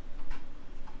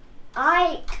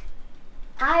I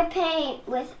paint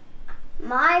with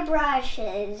my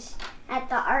brushes at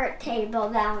the art table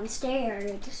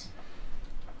downstairs.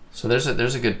 So there's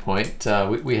a good point.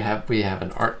 We have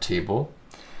an art table,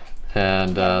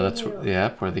 and that's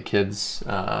where the kids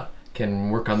can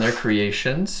can work on their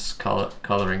creations,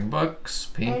 coloring books,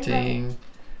 painting.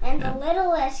 And the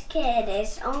littlest kid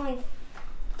is only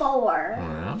 4.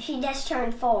 Yeah. She just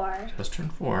turned 4. Just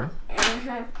turned 4.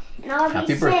 And I'll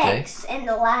Happy be birthday. 6 in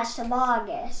the last of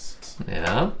August.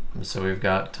 Yeah. So we've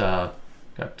got a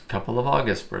couple of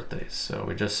August birthdays. So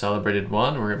we just celebrated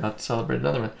one. We're about to celebrate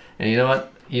another one. And you know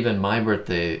what? Even my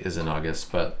birthday is in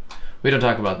August, but we don't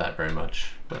talk about that very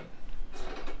much. But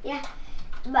yeah,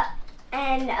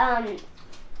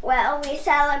 well, we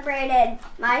celebrated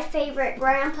my favorite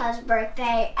grandpa's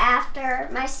birthday after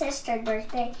my sister's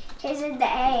birthday. His is the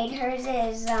 8th, hers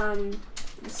is the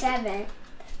 7th.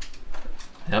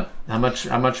 Yep. How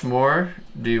much more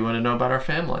do you want to know about our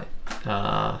family?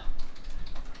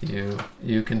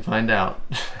 You can find out.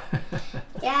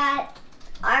 Yeah,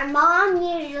 our mom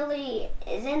usually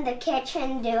is in the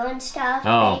kitchen doing stuff,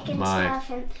 Oh, making my. stuff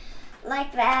and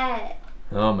like that.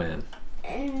 Oh man.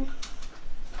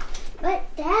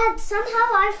 But Dad, somehow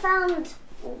I found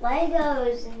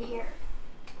Legos in here.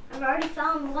 I've already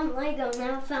found 1 Lego,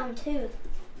 now I found 2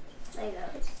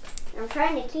 Legos. I'm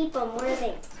trying to keep them where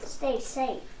they stay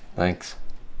safe. Thanks.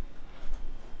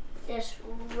 Just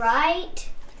right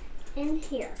in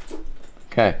here.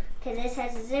 Okay. Because this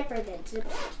has a zipper that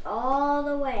zips all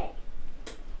the way.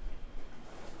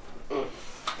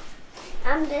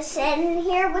 I'm just sitting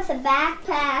here with a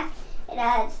backpack. It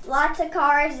has lots of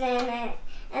cars in it.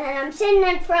 And then I'm sitting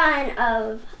in front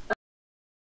of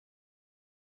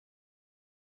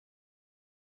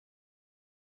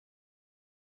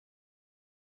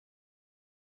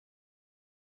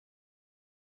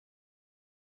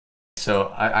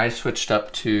So I switched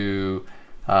up to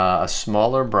a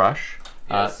smaller brush.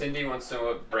 Yeah, Cindy wants to know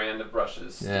what brand of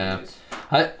brushes Yeah. to use.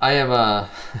 I am a.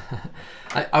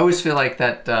 I always feel like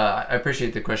that. I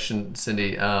appreciate the question,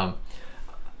 Cindy.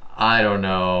 I don't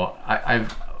know.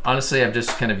 I've honestly I've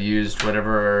just kind of used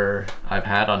whatever I've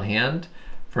had on hand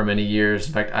for many years.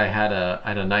 In fact, I had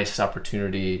a nice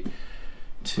opportunity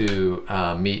to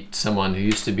meet someone who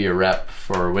used to be a rep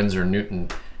for Winsor Newton,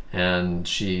 and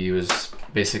she was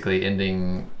basically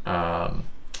ending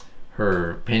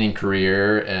her painting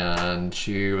career, and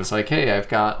she was like, "Hey, I've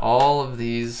got all of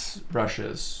these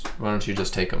brushes. Why don't you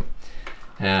just take them?"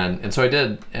 And so I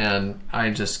did, and I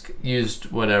just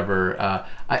used whatever.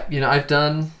 I've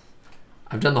done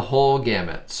the whole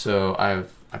gamut. So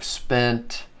I've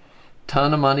spent a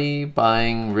ton of money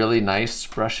buying really nice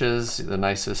brushes, the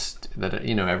nicest that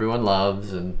everyone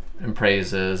loves and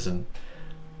praises, and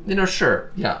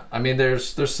sure, yeah. I mean,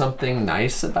 there's something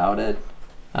nice about it,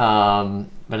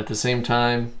 but at the same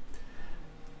time,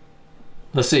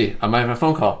 let's see. I might have a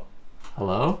phone call.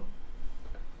 Hello.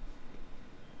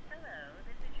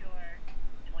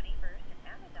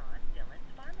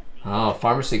 Oh,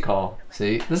 pharmacy call.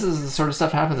 See, this is the sort of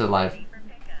stuff happens in life.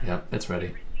 Yep, it's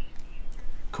ready.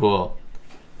 Cool.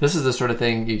 This is the sort of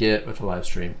thing you get with a live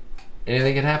stream.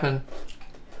 Anything can happen.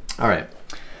 All right.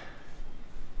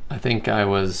 I don't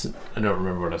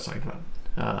remember what I was talking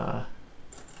about.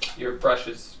 Your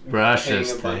brushes.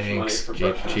 Brushes, Paying a bunch of money thanks. for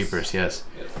brushes. Cheapers, yes.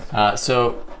 Yes.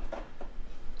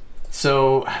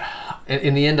 So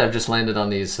in the end, I've just landed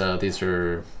on these. These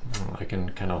are, I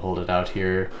can kind of hold it out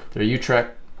here. They're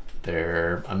EVWIII.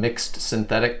 They're a mixed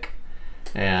synthetic,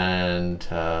 and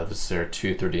this is their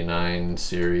 239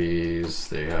 series.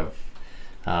 They have,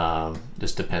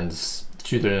 just depends,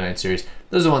 239 series.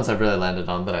 Those are the ones I've really landed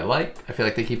on that I like. I feel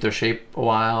like they keep their shape a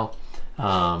while,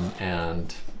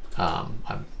 and I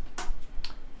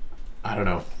don't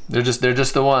know. They're just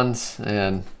the ones,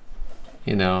 and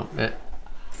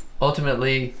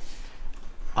ultimately,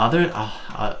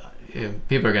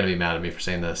 people are gonna be mad at me for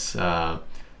saying this.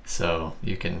 So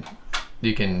you can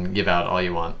give out all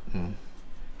you want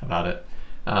about it.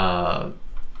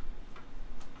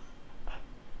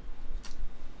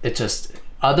 It just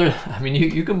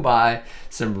you can buy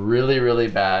some really, really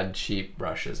bad cheap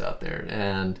brushes out there,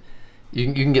 and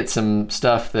you can get some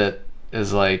stuff that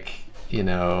is like in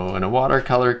a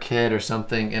watercolor kit or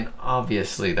something, and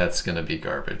obviously that's gonna be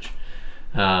garbage.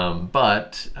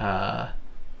 But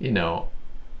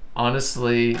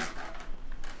honestly,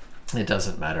 it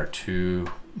doesn't matter too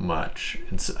much.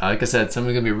 It's like I said,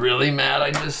 someone's gonna be really mad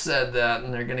I just said that,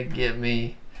 and they're gonna get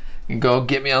me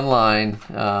online.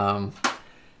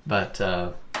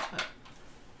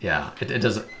 Yeah, it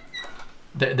doesn't.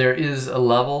 There is a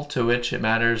level to which it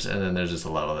matters, and then there's just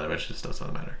a level at which it just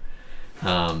doesn't matter.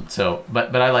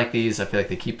 But I like these. I feel like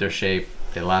they keep their shape.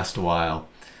 They last a while,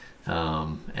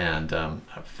 and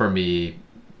for me,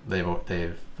 they've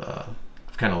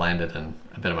kind of landed in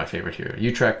a bit of my favorite here.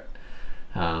 EVWIII.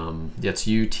 It's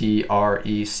UTRECHT,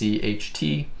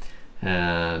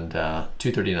 and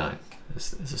 239.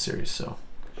 as a series. So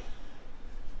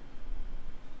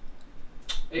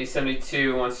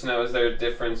A72 wants to know, is there a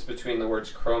difference between the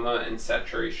words chroma and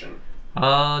saturation?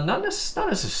 not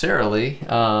necessarily.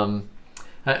 I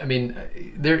mean,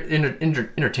 they're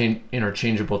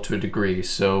interchangeable to a degree.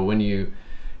 So when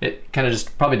it kind of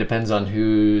just probably depends on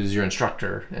who's your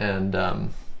instructor and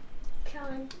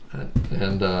Sean.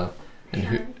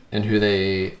 who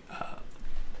they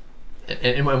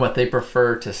and what they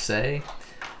prefer to say.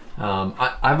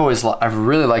 I've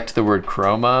really liked the word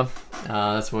chroma.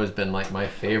 That's always been like my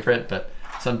favorite, but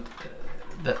that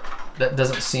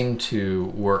doesn't seem to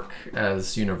work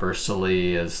as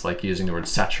universally as like using the word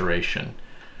saturation.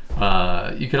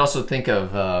 You could also think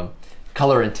of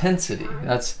color intensity.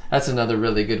 That's another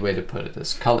really good way to put it,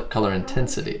 is color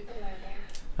intensity.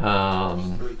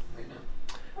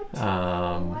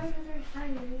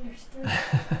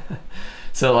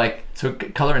 So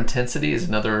color intensity is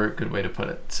another good way to put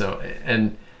it. So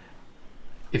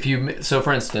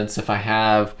for instance, if I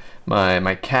have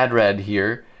my cad red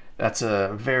here, that's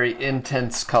a very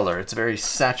intense color. It's very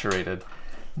saturated.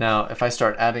 Now, if I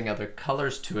start adding other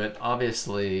colors to it,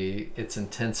 obviously its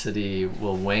intensity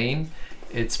will wane.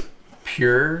 Its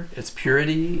color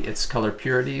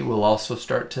purity will also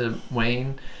start to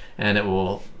wane, and it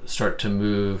will start to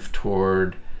move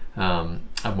toward a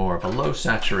more of a low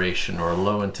saturation or a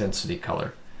low intensity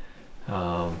color.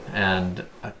 And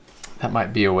that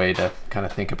might be a way to kind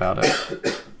of think about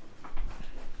it.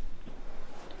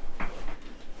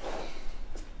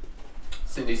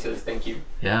 Cindy says thank you.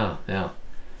 Yeah.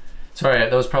 Sorry,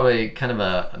 that was probably kind of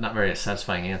a not very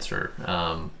satisfying answer,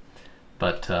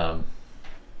 but I've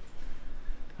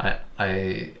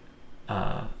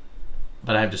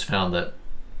just found that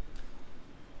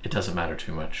it doesn't matter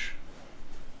too much.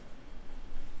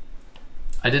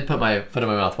 I did put my foot in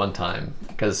my mouth one time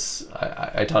because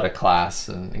I taught a class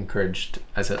and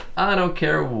I said, I don't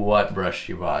care what brush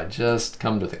you buy, just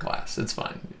come to the class. It's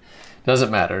fine.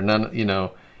 Doesn't matter.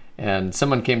 And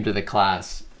someone came to the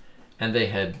class and they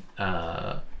had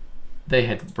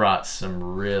brought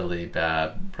some really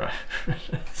bad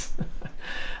brushes.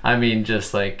 I mean,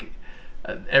 just like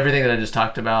everything that I just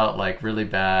talked about, like really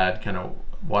bad kind of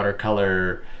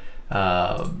watercolor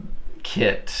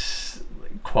kit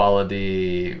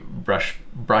quality brush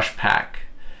pack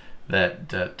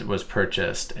that was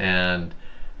purchased, and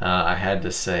I had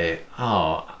to say,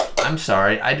 oh, I'm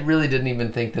sorry, I really didn't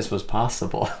even think this was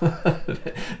possible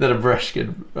that a brush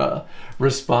could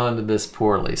respond to this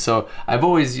poorly. So I've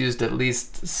always used at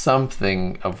least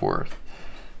something of worth.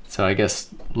 So I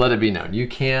guess let it be known, you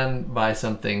can buy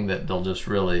something that they'll just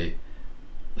really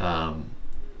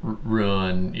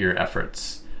ruin your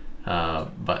efforts.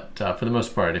 But for the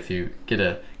most part, if you get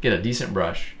a decent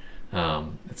brush,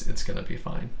 it's gonna be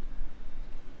fine.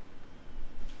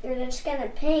 You're just gonna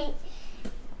paint.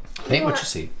 Paint what you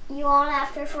see. You won't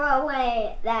have to throw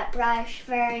away that brush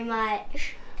very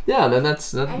much. Yeah, then and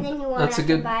then you won't have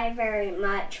to buy very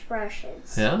much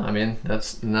brushes. Yeah, I mean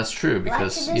that's true,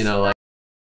 because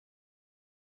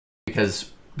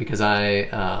because I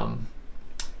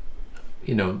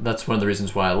that's one of the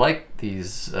reasons why I like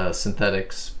these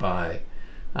synthetics by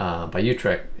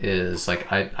Utrecht, is like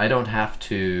I don't have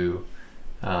to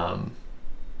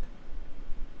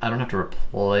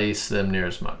replace them near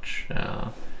as much,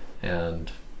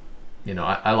 and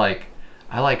I like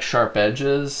sharp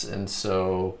edges, and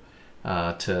so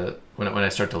when I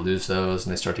start to lose those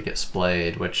and they start to get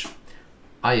splayed, which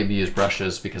I use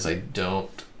brushes because I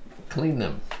don't clean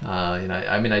them.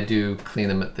 I mean I do clean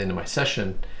them at the end of my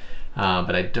session,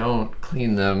 but I don't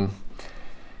clean them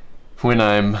when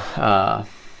I'm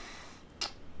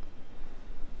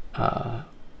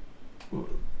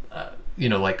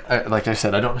like I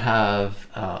said, I don't have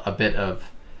a bit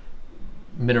of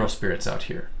mineral spirits out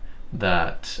here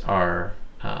that are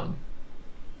that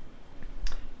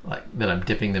I'm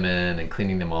dipping them in and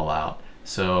cleaning them all out.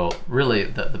 So really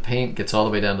the paint gets all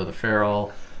the way down to the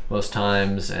ferrule most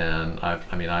times, and I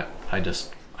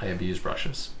abuse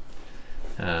brushes.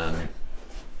 So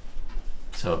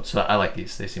I like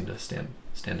these. They seem to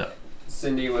stand up.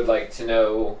 Cindy would like to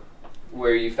know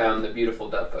where you found the beautiful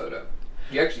dove photo.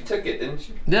 You actually took it, didn't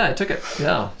you? Yeah, I took it.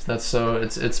 Yeah,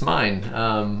 it's mine.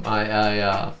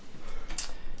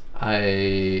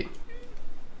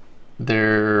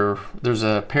 There's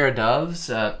a pair of doves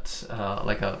at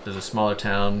there's a smaller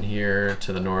town here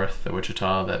to the north of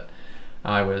Wichita that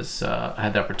I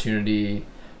had the opportunity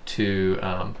to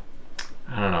I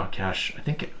don't know, gosh, I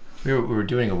think we were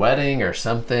doing a wedding or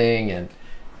something, and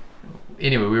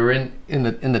anyway, we were in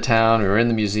the town, we were in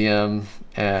the museum,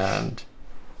 and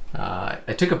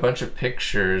I took a bunch of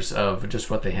pictures of just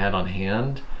what they had on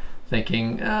hand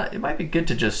thinking it might be good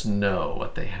to just know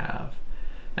what they have.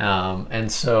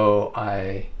 And so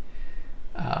I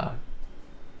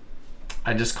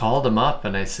just called them up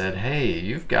and I said, hey,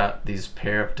 you've got these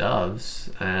pair of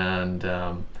doves, and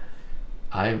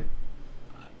I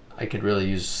could really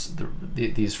use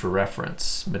these for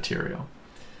reference material.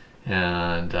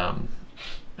 And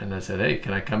I said, hey,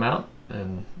 can I come out?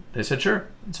 And they said, sure.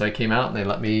 And so I came out and they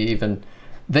let me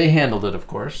they handled it, of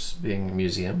course, being a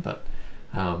museum, but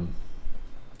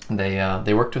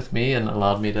they worked with me and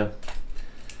allowed me to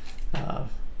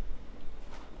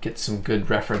get some good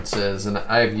references. And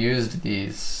I've used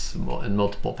these in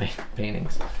multiple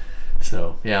paintings.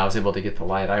 So yeah, I was able to get the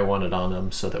light I wanted on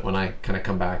them so that when I kind of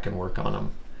come back and work on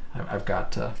them, I've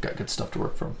got good stuff to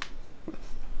work from.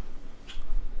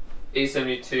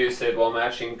 A72 said, while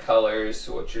matching colors,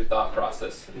 what's your thought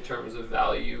process in terms of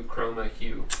value, chroma,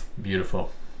 hue?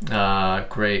 Beautiful.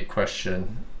 Great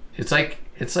question. It's like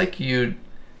you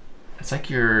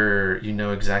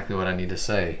know exactly what I need to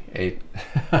say.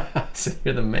 So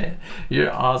you're the man.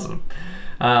 You're awesome.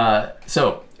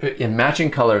 So in matching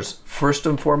colors, first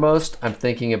and foremost, I'm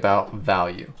thinking about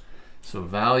value. So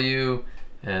value.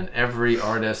 And every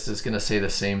artist is going to say the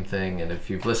same thing. And if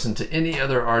you've listened to any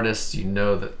other artists, you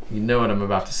know what I'm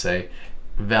about to say.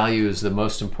 Value is the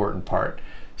most important part.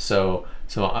 So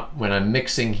when I'm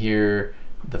mixing here,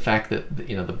 the fact that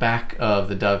the back of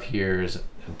the dove here is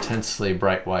intensely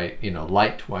bright white,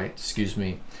 light white, excuse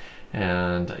me,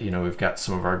 and we've got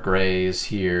some of our grays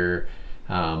here.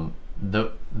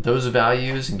 Those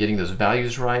values and getting those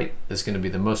values right is going to be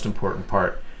the most important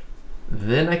part.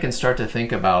 Then I can start to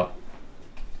think about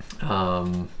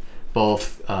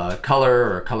both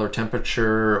color or color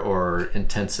temperature or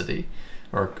intensity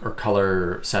or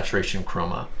color saturation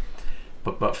chroma.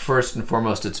 But first and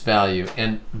foremost, it's value,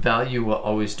 and value will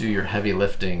always do your heavy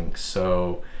lifting.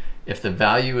 So if the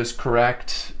value is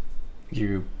correct,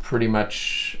 you pretty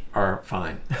much are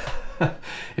fine.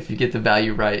 If you get the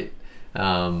value right,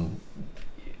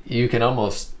 you can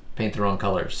almost paint the wrong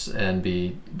colors and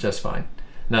be just fine.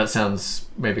 Now it sounds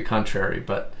maybe contrary,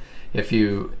 but if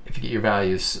you get your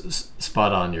values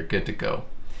spot on, you're good to go.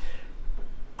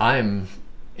 I'm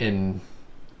in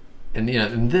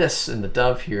the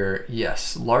dove here,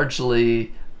 yes,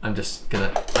 largely I just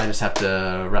have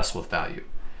to wrestle with value.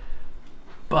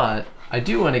 But I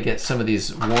do want to get some of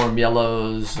these warm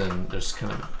yellows, and there's some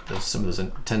of those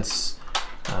intense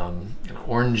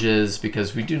oranges,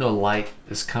 because we do know light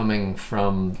is coming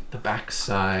from the back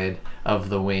side of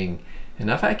the wing. And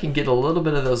if I can get a little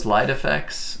bit of those light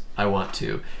effects, I want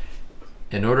to.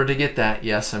 In order to get that,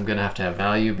 yes, I'm going to have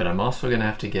value, but I'm also going to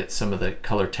have to get some of the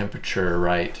color temperature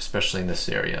right, especially in this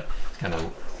area. It's kind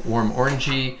of warm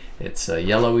orangey, it's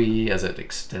yellowy as it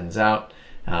extends out,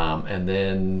 and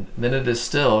then it is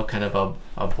still kind of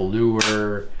a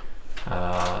bluer,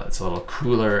 it's a little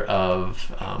cooler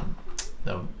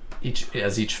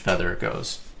as each feather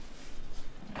goes.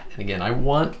 And again, I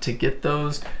want to get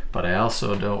those, but I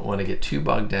also don't want to get too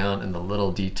bogged down in the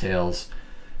little details,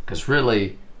 because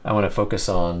really I want to focus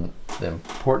on the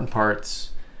important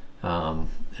parts and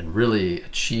really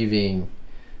achieving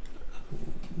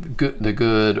the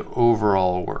good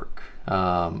overall work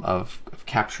of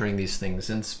capturing these things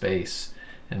in space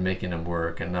and making them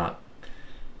work, and not,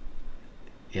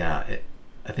 I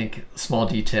think small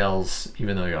details,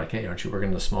 even though you're like, hey, aren't you working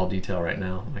on a small detail right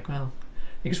now? I'm like, well,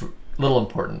 I think it's a little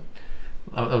important.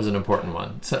 That was an important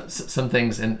one. So, some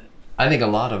things, and I think a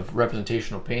lot of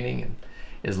representational painting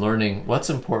is learning what's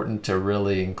important to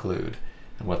really include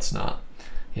and what's not.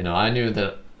 I knew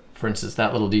that, for instance,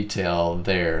 that little detail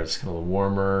there is kind of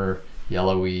warmer,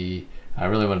 yellowy. I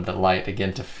really wanted the light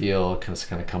again to feel kind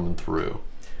of coming through.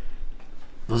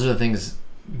 Those are the things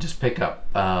you just pick up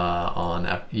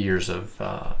on years of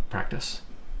practice.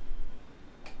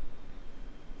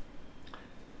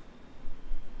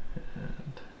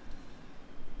 And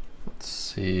let's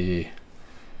see.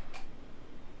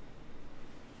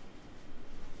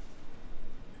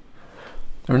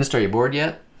 Ernest, are you bored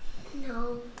yet?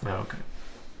 No. Oh, okay.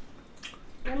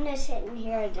 I'm just sitting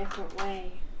here a different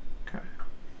way. Okay.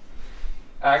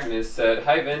 Agnes said,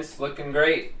 "Hi Vince, looking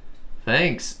great."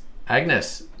 Thanks,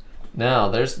 Agnes. Now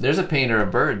there's a painter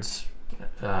of birds.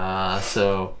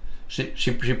 So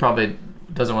she probably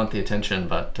doesn't want the attention,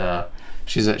 but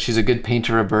she's a good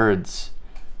painter of birds,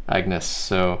 Agnes.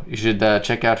 So you should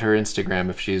check out her Instagram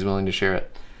if she's willing to share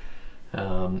it.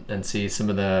 And see some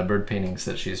of the bird paintings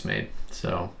that she's made.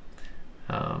 So,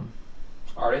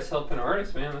 artists helping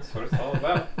artists, man. That's what it's all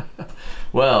about.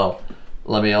 Well,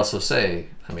 let me also say,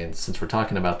 I mean, since we're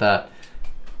talking about that,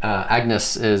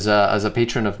 Agnes is a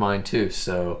patron of mine too.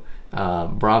 So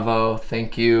Bravo,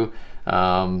 thank you.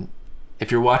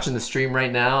 If you're watching the stream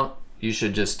right now, you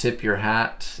should just tip your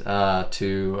hat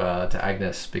to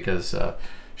Agnes, because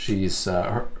she's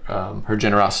her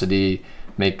generosity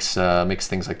makes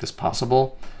things like this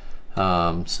possible.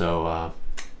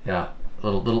 Yeah, a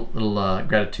little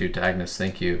gratitude to Agnes.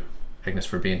 Thank you, Agnes,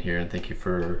 for being here, and thank you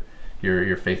for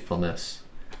your faithfulness.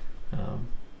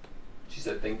 She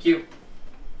said thank you.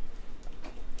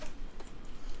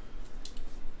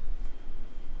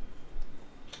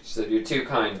 She said you're too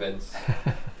kind, Vince.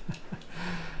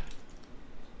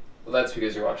 Well, that's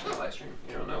because you're watching the live stream.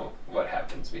 You don't know what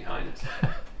happens behind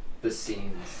the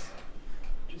scenes.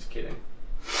 Just kidding.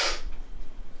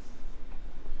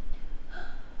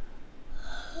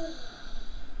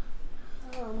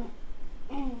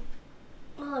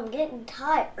 I'm getting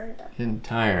tired. Getting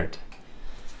tired.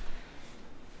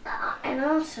 And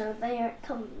also, they aren't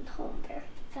coming home very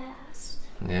fast.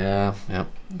 Yeah, yep.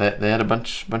 They had a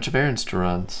bunch of errands to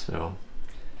run, so.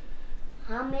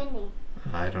 How many?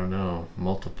 I don't know.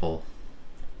 Multiple.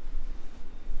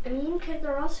 I mean, because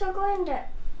they're also going to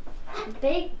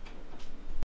big.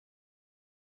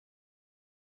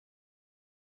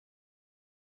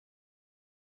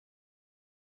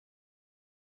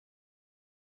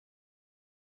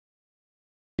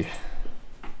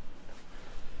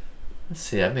 Let's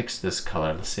see, I mixed this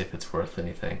color. Let's see if it's worth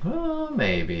anything. Well,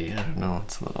 maybe. I don't know.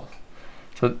 It's a little.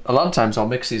 So a lot of times I'll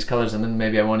mix these colors and then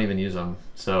maybe I won't even use them.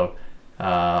 So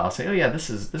I'll say, oh yeah, this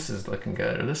is looking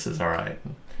good, or this is all right.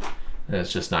 And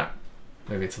it's just not.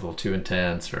 Maybe it's a little too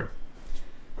intense, or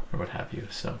what have you.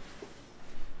 So.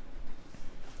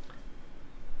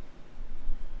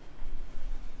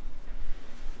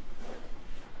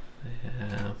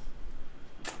 Yeah.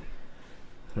 I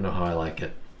don't know how I like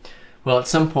it. Well, at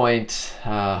some point,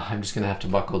 I'm just going to have to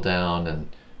buckle down and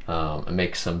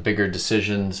make some bigger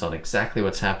decisions on exactly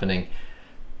what's happening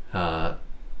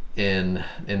in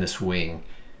this wing.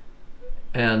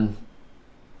 And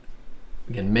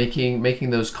again,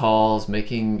 making those calls,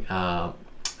 saying,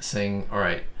 all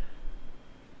right,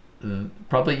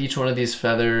 probably each one of these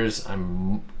feathers,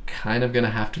 I'm kind of going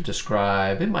to have to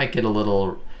describe. It might get a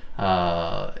little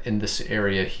in this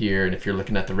area here, and if you're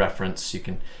looking at the reference, you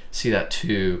can see that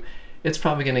too. It's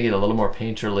probably going to get a little more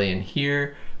painterly in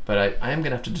here, but I am going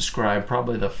to have to describe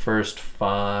probably the first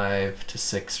 5 to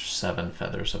 6 or 7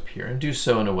 feathers up here, and do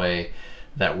so in a way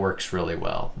that works really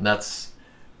well. And that's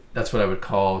what I would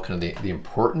call kind of the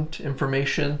important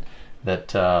information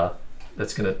that's going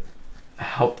to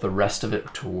help the rest of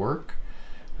it to work.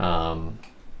 Again,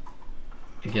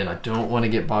 I don't want to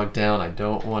get bogged down. I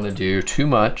don't want to do too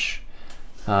much.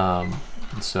 And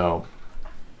so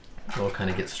we'll kind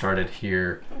of get started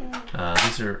here.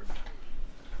 These are,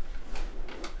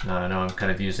 I know I'm kind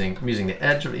of using the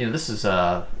edge of, this is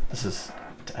I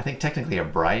think technically a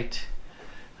bright,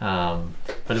 but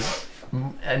it's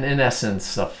in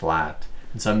essence a flat.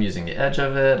 And so I'm using the edge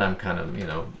of it. I'm kind of,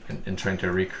 in trying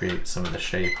to recreate some of the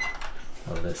shape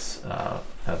of this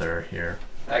feather here.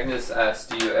 Agnes asked,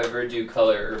 do you ever do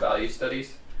color or value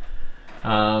studies?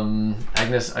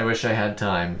 Agnes, I wish I had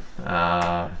time.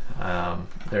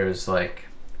 There's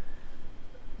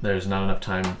not enough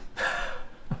time.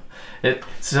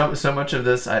 So much of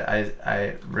this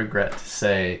I regret to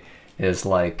say is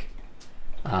I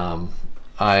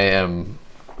am,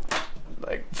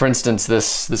 for instance,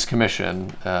 this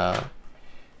commission,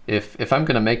 if I'm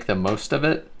going to make the most of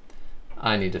it,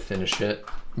 I need to finish it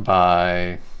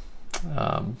by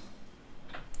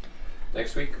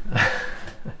next week.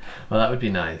 Well, that would be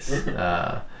nice,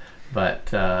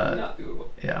 but not doable.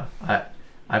 Yeah,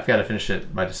 I've got to finish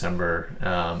it by December,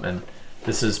 and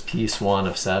this is piece 1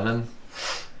 of 7.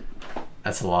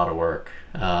 That's a lot of work,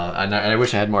 and I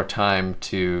wish I had more time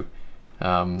to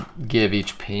give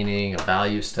each painting a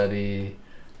value study,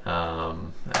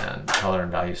 and color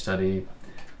and value study.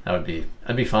 That'd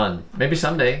be fun. Maybe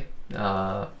someday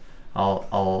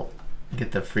I'll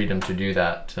get the freedom to do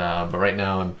that, but right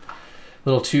now I'm a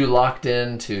little too locked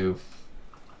into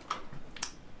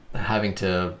having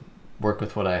to work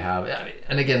with what I have.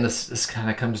 And again, this kind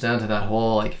of comes down to that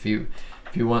whole, if you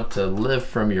want to live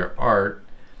from your art,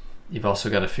 you've also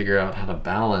got to figure out how to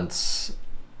balance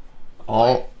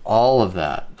all of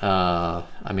that.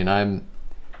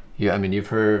 You've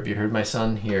heard my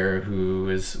son here, who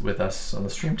is with us on the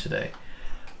stream today.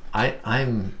 I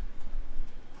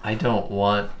don't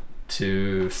want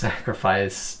to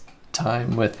sacrifice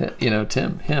time with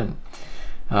him,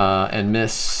 and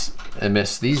miss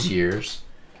these years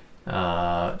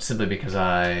simply because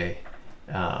I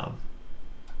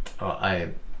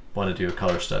want to do a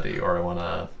color study, or I want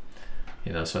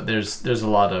to, so there's a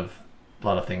lot of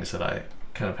things that I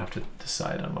kind of have to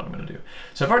decide on what I'm going to do.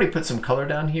 So I've already put some color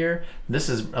down here. This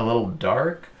is a little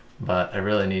dark, but I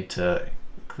really need to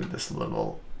include this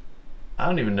little, I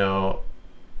don't even know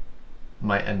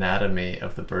my anatomy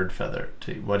of the bird feather.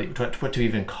 What to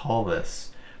even call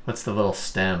this? What's the little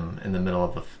stem in the middle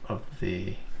of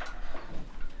the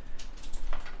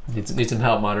Need some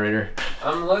help, moderator.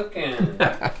 I'm looking.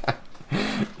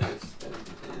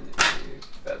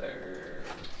 Feather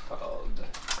called.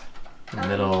 The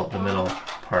middle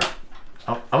part.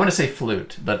 Oh, I want to say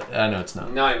flute, but no, it's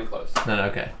not. Not even close. No,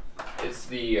 okay. It's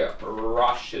the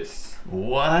rachis.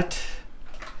 What?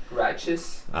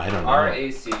 Rachis? I don't know.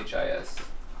 R-A-C-H-I-S.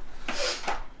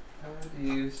 How do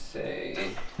you say?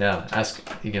 Yeah,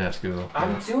 you can ask Google.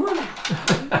 I'm doing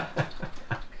it.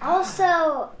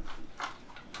 Also,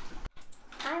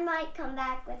 I might come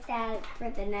back with that for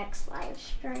the next live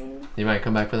stream. You might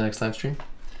come back for the next live stream?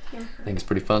 Uh-huh. I think it's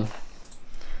pretty fun.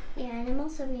 Yeah, and I'm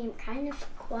also being kind of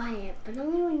quiet, but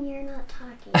only when you're not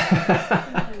talking.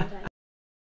 Sometimes I-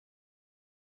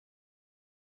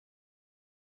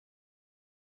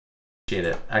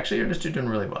 Appreciate it. Actually, you're just doing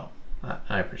really well.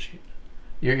 I appreciate it.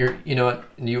 You know what?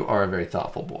 You are a very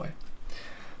thoughtful boy.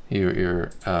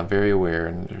 You're very aware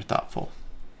and you're thoughtful.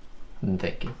 And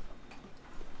thank you.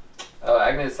 Oh,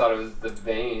 Agnes thought it was the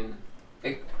vein.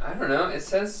 I don't know. It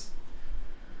says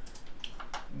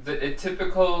a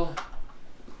typical.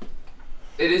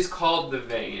 It is called the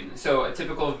vein. So a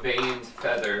typical veined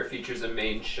feather features a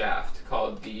main shaft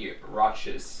called the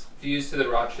rachis. Fused to the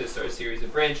rachis are a series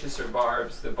of branches or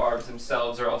barbs. The barbs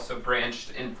themselves are also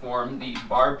branched and form the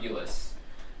barbulus.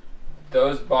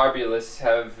 Those barbulus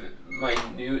have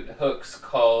minute hooks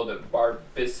called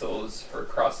barbicels for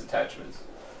cross attachments.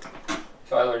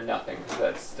 So I learned nothing because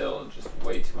that's still just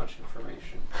way too much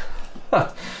information.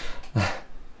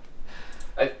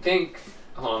 I think,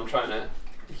 I'm trying to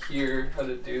hear how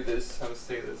to do this, how to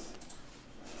say this.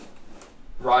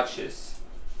 Rachis.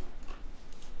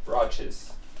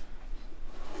 Rachis.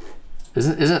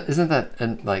 Isn't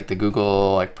that like the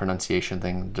Google pronunciation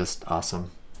thing just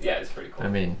awesome? Yeah, it's pretty cool. I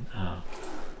mean,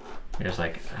 you're just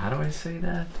like, how do I say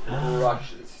that?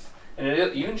 Rachis. And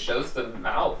it even shows the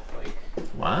mouth, like.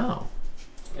 Wow.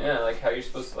 Yeah, like how you're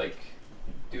supposed to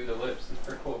do the lips. It's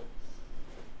pretty cool.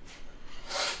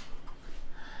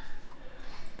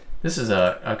 This is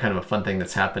a kind of a fun thing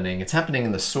that's happening. It's happening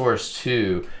in the source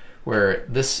too, where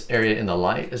this area in the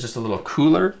light is just a little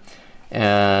cooler,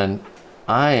 and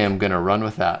I am gonna run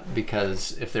with that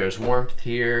because if there's warmth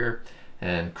here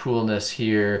and coolness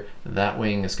here, that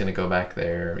wing is gonna go back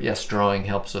there. Yes, drawing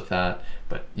helps with that,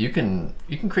 but you can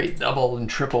create double and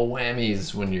triple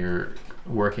whammies when you're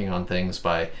working on things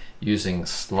by using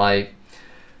slight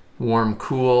warm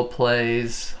cool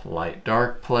plays, light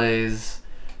dark plays,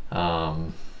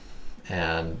 and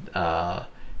that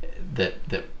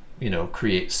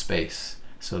create space.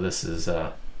 So this is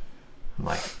I'm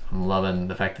loving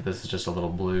the fact that this is just a little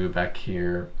blue back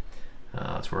here.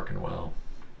 It's working well.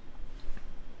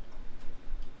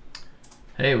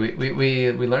 Hey,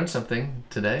 we learned something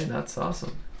today. That's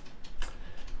awesome.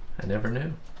 I never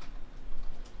knew.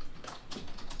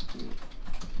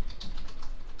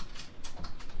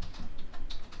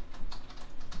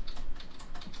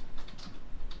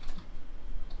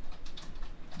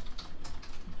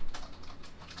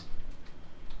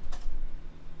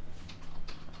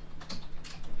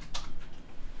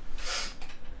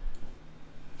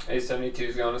 Hey,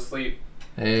 72's going to sleep.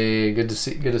 Hey, good to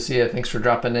see you. Thanks for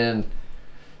dropping in.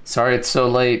 Sorry it's so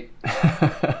late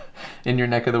in your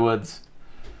neck of the woods.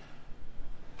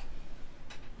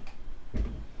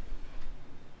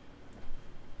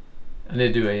 I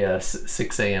need to do a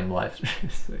 6 a.m. live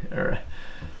stream. Or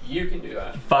You can do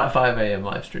that. 5 a.m.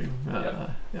 live stream.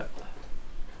 Yeah.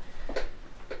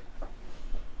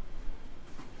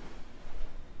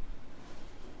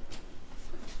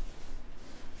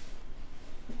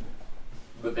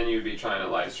 But then you'd be trying to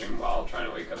live stream while trying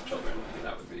to wake up children, and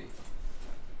that would be.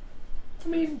 I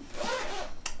mean,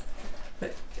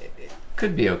 it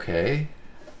could be okay.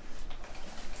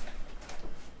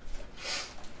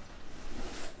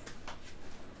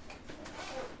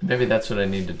 Maybe that's what I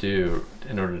need to do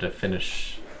in order to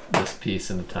finish this piece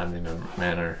in a timely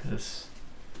manner. Is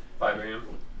 5 a.m.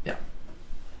 Yeah.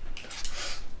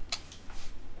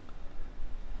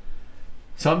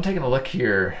 So I'm taking a look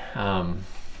here.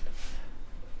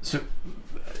 So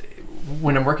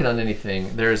when I'm working on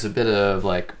anything, there's a bit of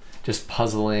just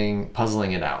puzzling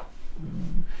it out.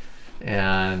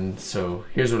 And so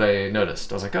here's what I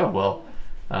noticed. I was like, oh, well,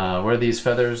 where these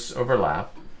feathers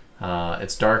overlap,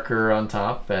 it's darker on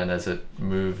top, and as it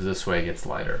moves this way, it gets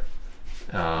lighter.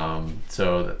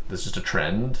 So this is just a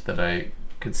trend that I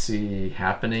could see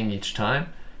happening each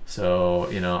time. So,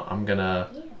 you know, I'm gonna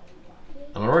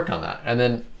work on that. And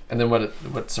then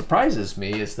what surprises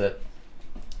me is that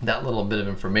little bit of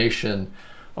information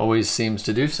always seems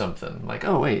to do something. Like,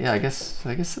 oh wait, yeah, I guess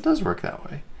it does work that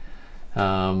way,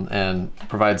 and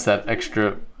provides that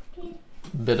extra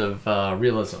bit of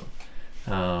realism.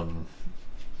 And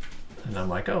I'm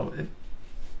like, oh,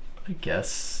 I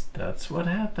guess that's what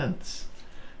happens.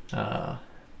 So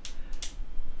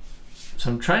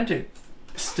I'm trying to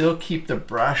still keep the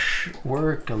brush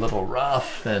work a little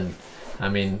rough, and I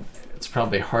mean, it's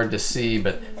probably hard to see,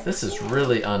 but this is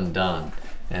really undone,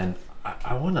 and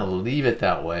I want to leave it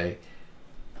that way.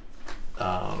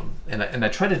 And I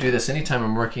try to do this anytime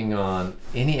I'm working on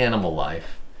any animal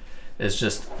life, is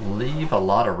just leave a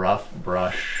lot of rough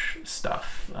brush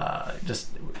stuff. Just,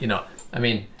 you know, I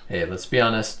mean, hey, let's be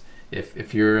honest.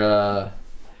 If you're a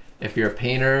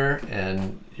painter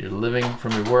and you're living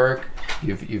from your work,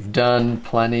 you've done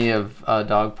plenty of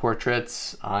dog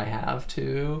portraits. I have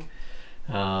too,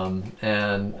 and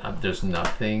there's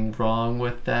nothing wrong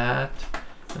with that,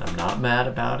 and I'm not mad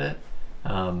about it.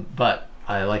 But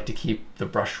I like to keep the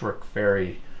brushwork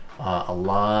very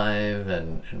alive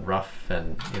and rough,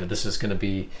 and you know, this is going to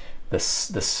be the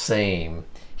same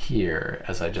here.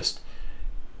 As I just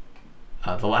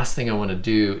the last thing I want to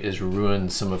do is ruin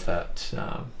some of that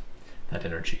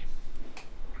energy.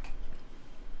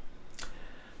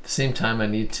 At the same time, I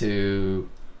need to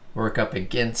work up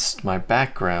against my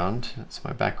background. It's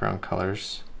my background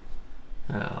colors,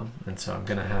 and so I'm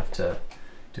going to have to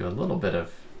do a little bit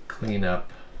of cleanup,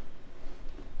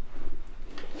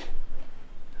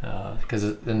 because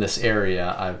in this area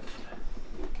I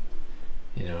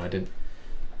didn't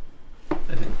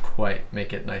quite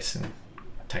make it nice and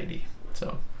tidy.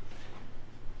 So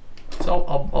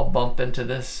I'll bump into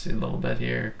this a little bit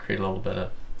here, create a little bit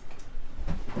of,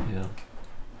 you know,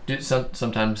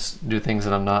 sometimes do things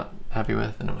that I'm not happy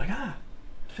with, and I'm like,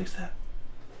 fix that,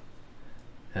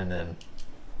 and then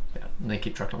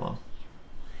keep trucking along.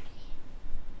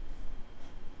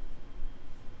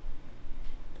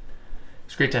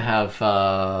 It's great to have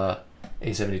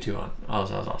A72 on. Oh,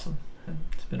 that was awesome.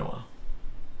 It's been a while.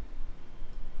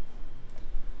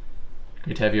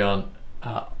 Great to have you on.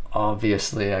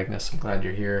 Obviously, Agnes, I'm glad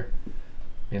you're here.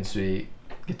 Means we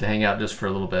get to hang out just for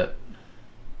a little bit.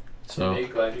 So hey,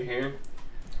 glad you're here.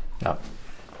 Yep.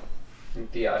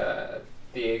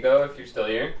 Diego, if you're still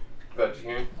here, glad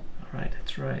you're here. All right,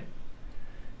 that's right.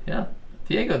 Yeah,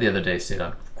 Diego the other day stayed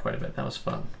on quite a bit. That was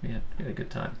fun. We had a good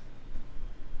time.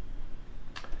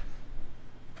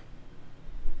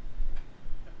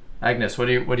 Agnes, what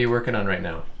are you working on right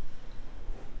now?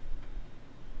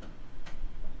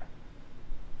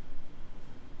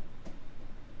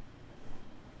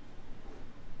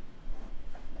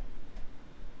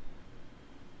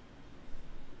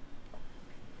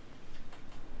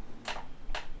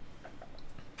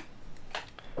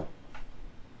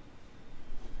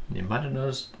 You might have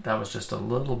noticed that was just a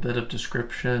little bit of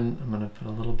description. I'm going to put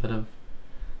a little bit of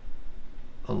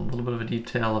a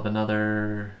detail of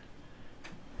another.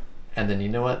 And then you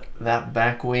know what? That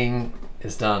back wing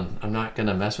is done. I'm not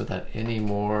gonna mess with that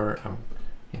anymore.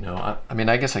 I mean,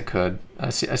 I guess I could. I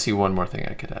see one more thing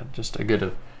I could add. Just a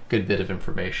good bit of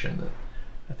information that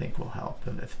I think will help.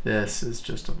 And if this is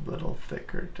just a little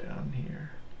thicker down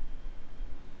here,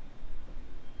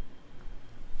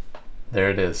 there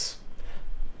it is.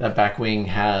 That back wing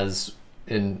has,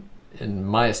 in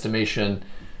my estimation,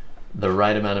 the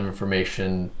right amount of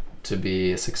information to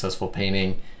be a successful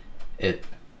painting. It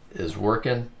is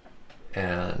working,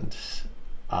 and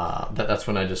that's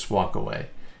when I just walk away.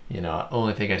 You know,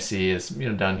 only thing I see is, you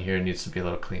know, down here needs to be a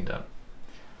little cleaned up.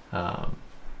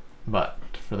 But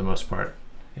for the most part,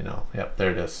 you know, yep,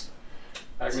 there it is.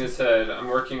 Agnes said, I'm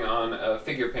working on a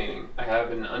figure painting. I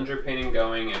have an underpainting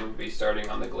going and will be starting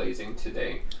on the glazing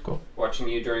today. Cool. Watching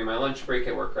you during my lunch break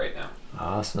at work right now.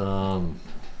 Awesome.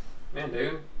 Man,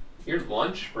 dude, your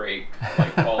lunch break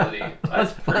quality.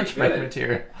 That's pretty lunch good. break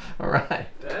material. All right.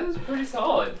 That is pretty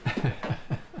solid.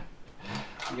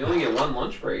 You only get one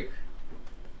lunch break.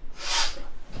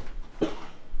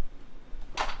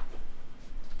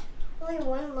 Only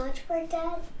one lunch break,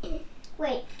 Dad?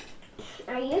 Wait,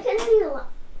 are you going to be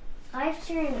live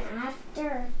stream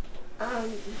after,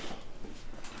 I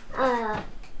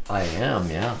am,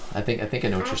 yeah. I think I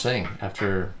know what you're saying.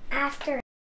 After.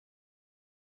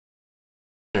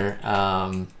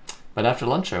 But after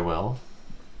lunch I will.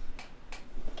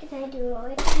 Can I do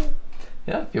it with you?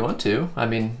 Yeah, if you want to. I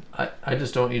mean, I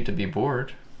just don't need to be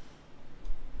bored.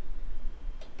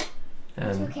 And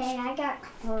it's okay, I got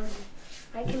corn.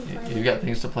 I can play you got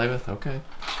things to play with? Okay.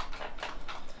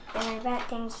 then I've got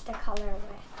things to color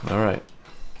with. All right.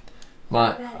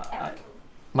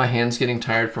 My hand's getting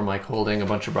tired from like holding a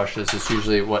bunch of brushes. It's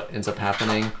usually what ends up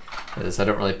happening is I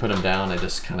don't really put them down. I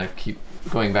just kind of keep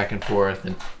going back and forth.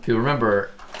 And if you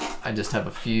remember, I just have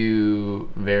a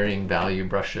few varying value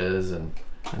brushes and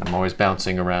I'm always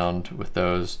bouncing around with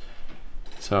those.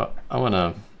 So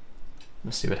let's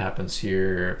see what happens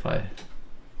here if I,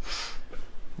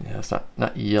 yeah, it's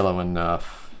not yellow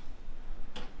enough.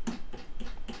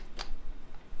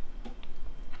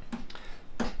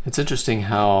 It's interesting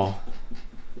how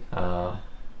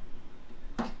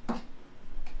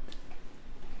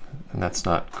and that's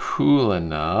not cool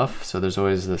enough. So there's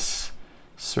always this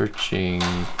searching.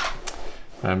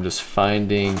 I'm just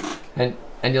finding, and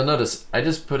you'll notice I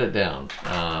just put it down.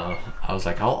 I was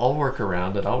like, I'll work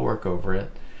around it. I'll work over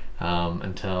it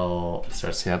until it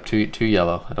starts to get up too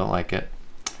yellow. I don't like it.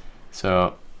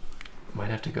 So might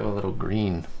have to go a little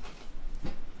green.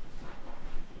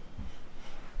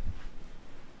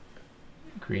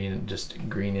 Just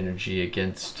green energy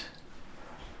against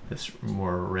this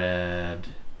more red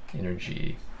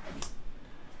energy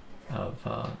of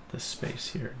this space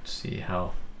here. See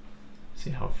how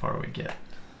far we get.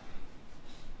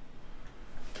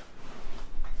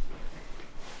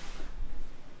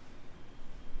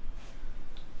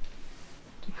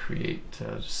 To create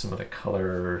just some of the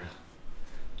color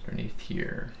underneath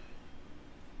here.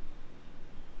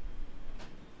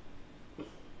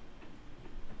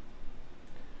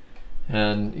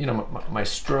 And you know, my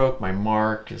stroke, my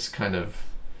mark is kind of,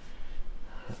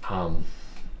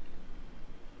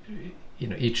 you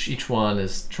know, each one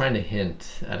is trying to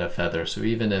hint at a feather. So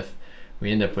even if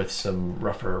we end up with some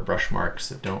rougher brush marks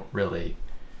that don't really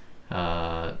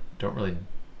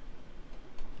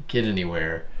get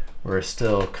anywhere, we're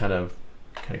still kind of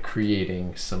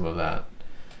creating some of that.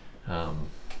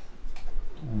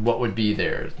 What would be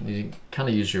there? You kind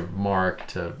of use your mark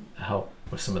to help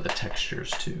with some of the textures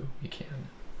too. You can.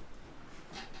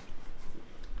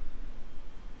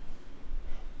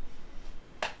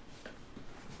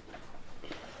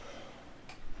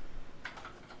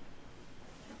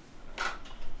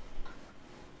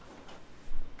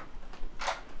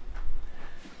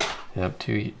 Yep,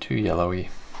 too yellowy.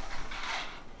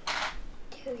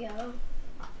 Too yellow.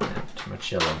 Yeah, too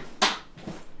much yellow.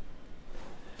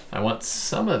 I want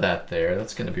some of that there.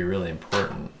 That's going to be really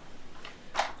important.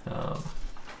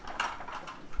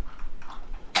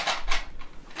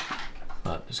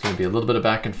 But there's going to be a little bit of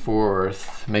back and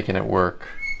forth making it work.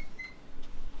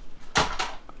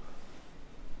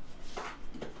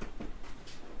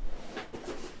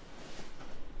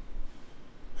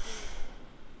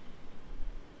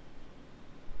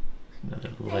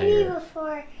 Another Maybe layer.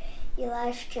 before you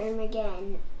live stream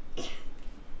again,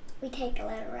 we take a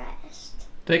little rest.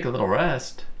 Take a little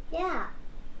rest. Yeah.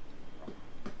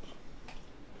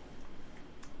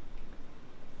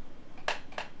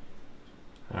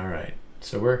 All right.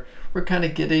 So we're kind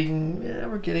of getting, yeah,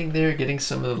 we're getting there, getting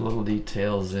some of the little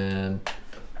details in.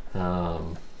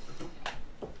 There's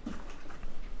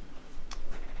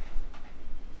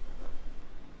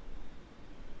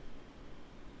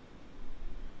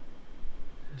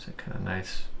a kind of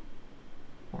nice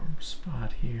warm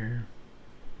spot here.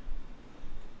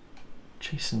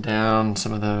 Chasing down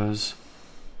some of those.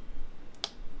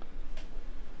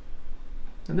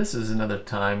 And this is another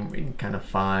time we can kind of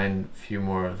find a few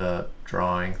more of the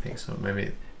drawing things. So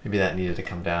maybe that needed to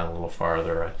come down a little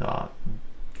farther, I thought.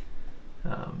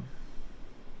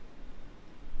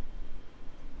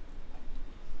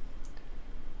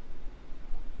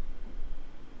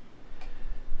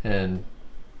 And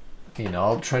you know,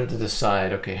 I'll try to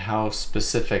decide, okay, how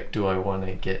specific do I want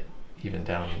to get even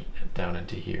down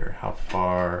into here? How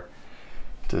far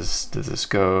does this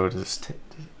go?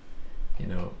 You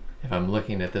know, if I'm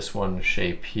looking at this one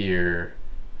shape here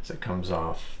as it comes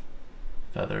off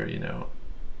feather, you know,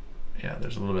 yeah,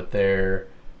 there's a little bit there,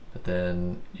 but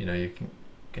then, you know, you can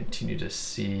continue to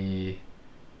see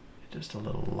just a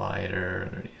little lighter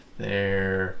underneath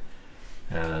there.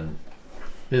 And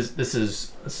this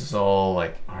is all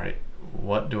like, all right,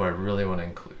 what do I really want to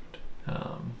include?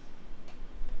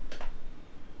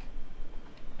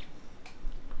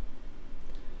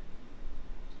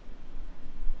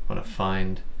 Want to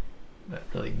find that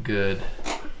really good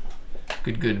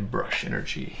brush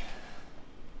energy.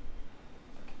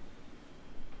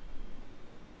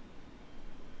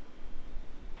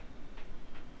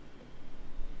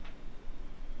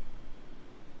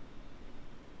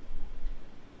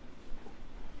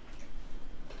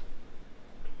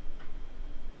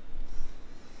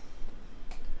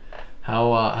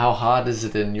 How hot is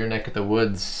it in your neck of the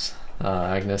woods,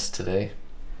 Agnes, today?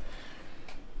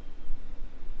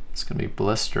 It's gonna be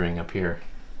blistering up here.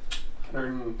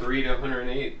 103 to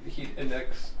 108 heat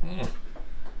index.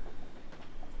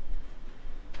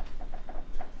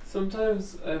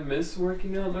 Sometimes I miss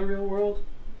working out in the real world,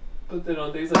 but then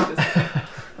on days like this,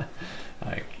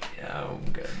 like, yeah,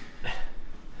 I'm good.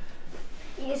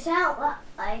 You sound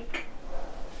like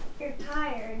you're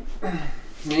tired.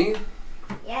 me?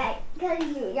 Yeah, because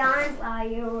you yawned while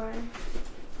you were.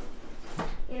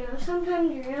 You know,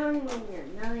 sometimes you yawn when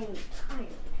you're not even tired.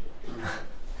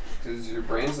 Because your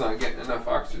brain's not getting enough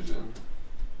oxygen.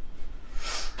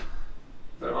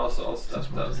 But I'm also all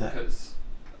stuffed up because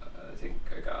I think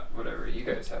I got whatever you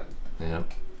guys had.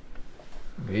 Yep.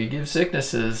 We give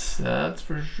sicknesses, that's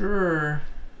for sure.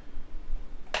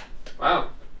 Wow.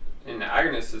 And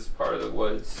Agnes is part of the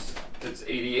woods. It's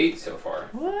 88 so far.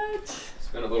 What? It's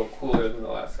been a little cooler than the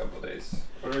last couple of days.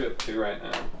 What are we up to right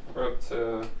now? We're up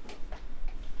to...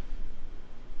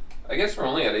 I guess we're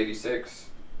only at 86.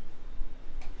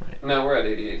 Right. No, we're at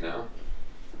 88 now.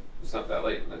 It's not that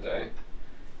late in the day.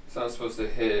 It's not supposed to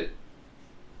hit...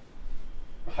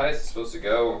 The highest it's supposed to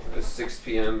go is 6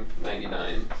 p.m.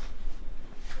 99.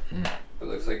 It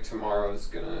looks like tomorrow's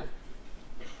gonna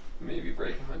maybe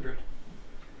break 100.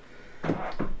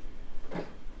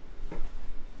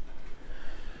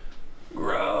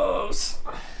 Gross.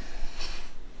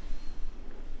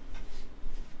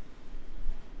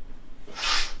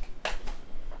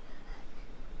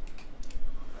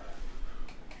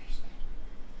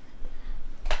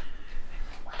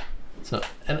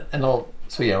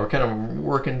 So yeah, we're kind of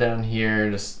working down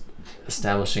here, just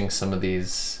establishing some of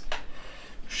these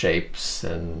shapes,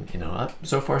 and you know,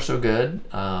 so far so good.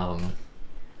 I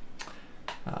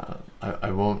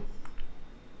won't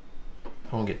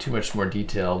get too much more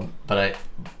detailed, but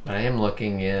I am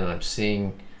looking in. I'm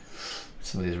seeing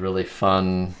some of these really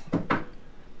fun.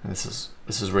 And this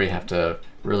is where you have to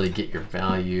really get your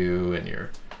value and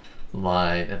your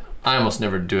light. And I almost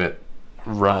never do it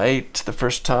right the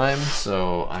first time,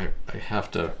 so I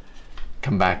have to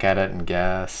come back at it and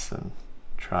guess and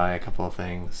try a couple of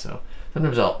things. So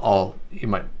sometimes you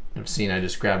might have seen, I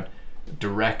just grabbed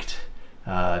direct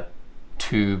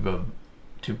tube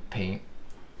paint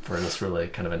for this really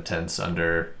kind of intense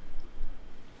undercolor,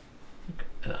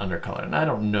 and I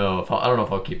don't know if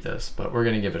I'll keep this, but we're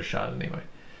gonna give it a shot anyway.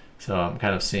 So I'm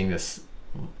kind of seeing this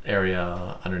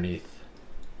area underneath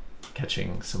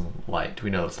catching some light. We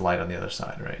know it's light on the other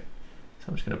side, right? So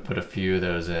I'm just gonna put a few of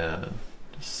those in and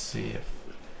just see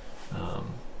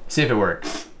if it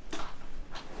works.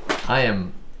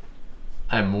 I'm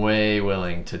way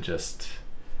willing to just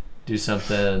do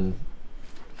something,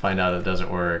 find out it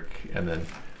doesn't work, and then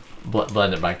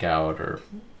blend it back out or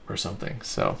something.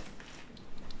 So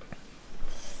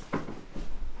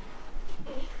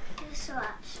Just a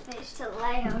lot of space to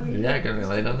lay on. yeah, gonna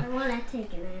lay down I there. want to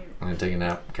take a nap. I'm gonna take a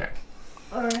nap. Okay.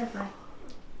 Or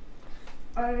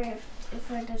if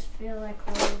I just feel like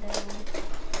laying down.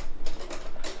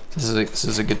 This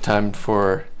is a good time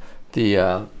for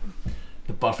the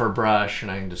buffer brush, and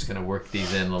I'm just gonna work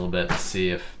these in a little bit to see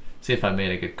if I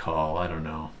made a good call. I don't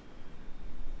know.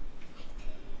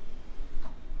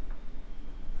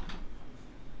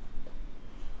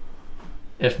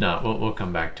 If not, we'll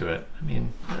come back to it. I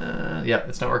mean, yeah,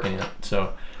 it's not working yet,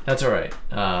 so that's all right.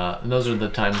 And those are the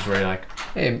times where you're like,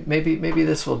 hey, maybe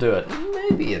this will do it.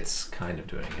 Maybe it's kind of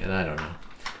doing it. I don't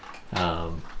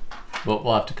know.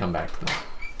 We'll have to come back to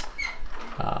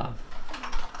that.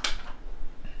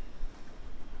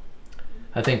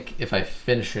 I think if I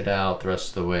finish it out the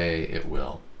rest of the way, it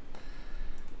will.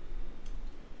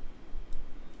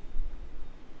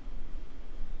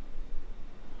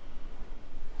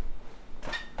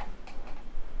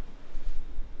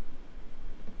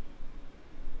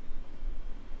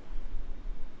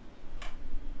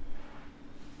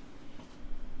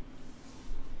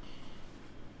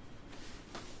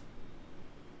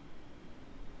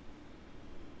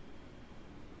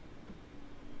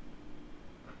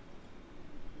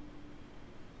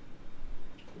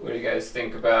 What do you guys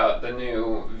think about the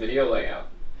new video layout?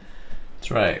 That's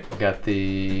right. We got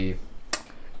the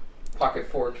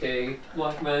Pocket 4K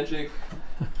Blackmagic.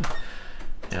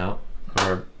 yeah.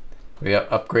 We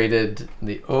upgraded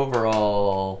the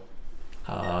overall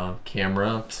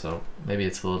camera, so maybe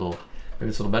it's a little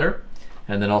better.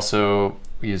 And then also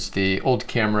we used the old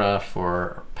camera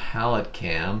for palette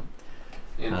cam.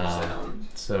 And for sound.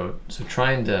 So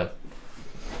trying to,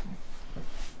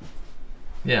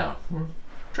 yeah, we're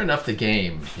trying to up the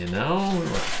game, you know?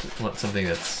 We want something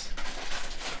that's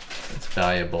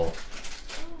valuable.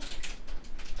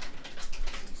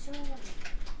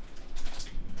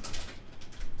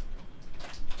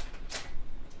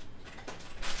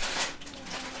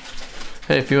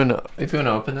 Hey, if you wanna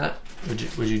open that, would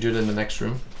you do it in the next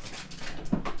room?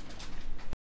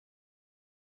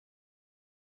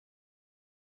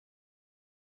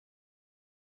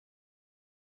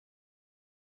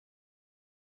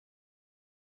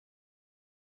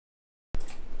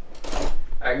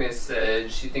 Agnes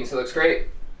said she thinks it looks great.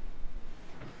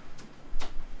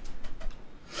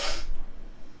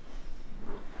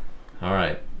 All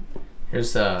right.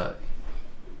 Here's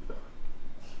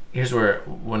where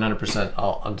 100%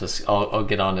 I'll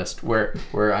get honest.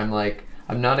 Where I'm like,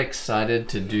 I'm not excited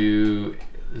to do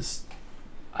this.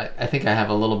 I think I have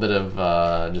a little bit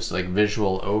of just like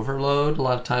visual overload a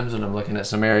lot of times when I'm looking at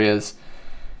some areas,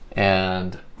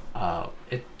 and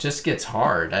it just gets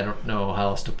hard. I don't know how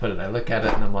else to put it. I look at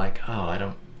it and I'm like, oh, I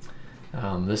don't.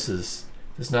 This is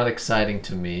not exciting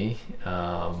to me,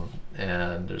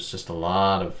 and there's just a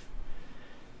lot of,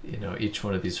 you know, each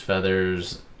one of these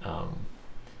feathers,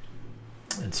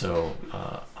 and so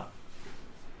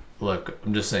look,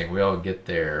 I'm just saying, we all get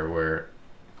there where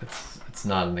it's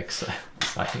not an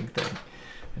exciting thing,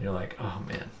 and you're like, oh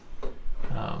man,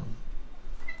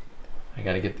 I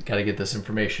gotta get this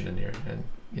information in here and,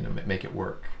 you know, make it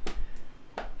work.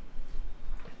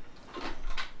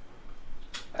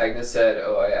 Agnes said,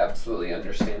 "Oh, I absolutely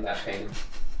understand that pain."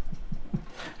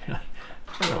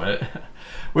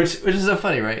 Which is so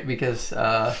funny, right? Because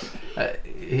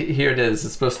here it is.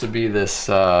 It's supposed to be this.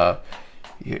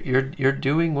 You're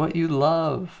doing what you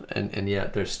love, and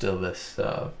yet there's still this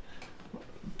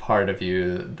part of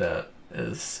you that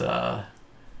is.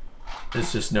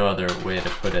 There's just no other way to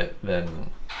put it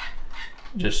than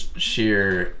just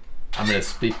sheer. I'm going to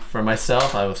speak for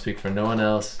myself. I will speak for no one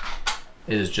else.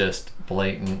 It is just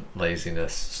blatant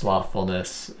laziness,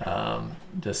 slothfulness.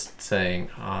 Just saying,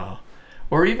 oh.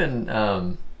 Or even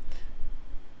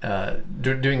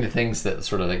doing the things that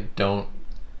sort of like don't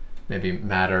maybe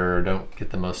matter or don't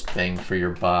get the most bang for your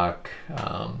buck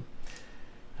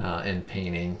in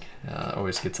painting.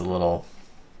 Always gets a little.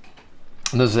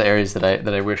 And those are the areas that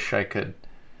I wish I could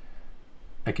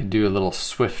do a little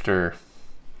swifter.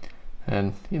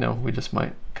 And you know, we just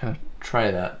might kind of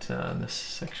try that in this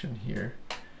section here.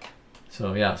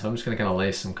 So yeah, so I'm just gonna kind of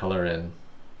lay some color in,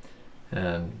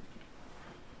 and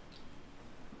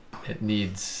it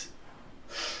needs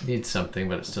something,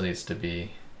 but it still needs to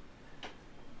be,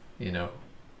 you know,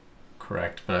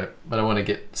 correct. But I want to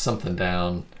get something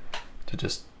down to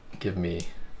just give me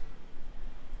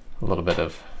a little bit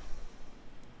of.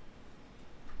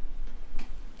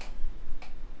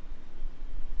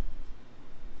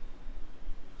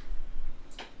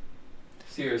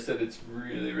 Sierra said it's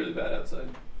really, really bad outside.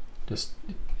 Just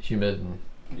humid and.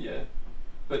 Yeah,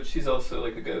 but she's also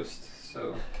like a ghost,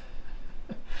 so.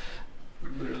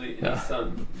 Literally, any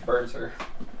sun burns her.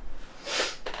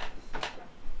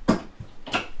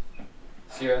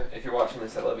 Sierra, if you're watching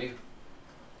this, I love you.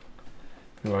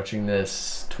 If you're watching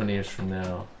this 20 years from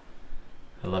now,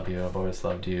 I love you. I've always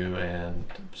loved you, and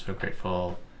I'm so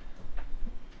grateful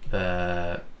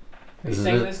that. Are you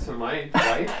saying this to my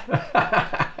wife?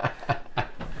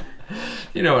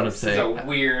 You know what I'm saying. It's a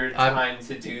weird time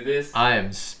to do this. I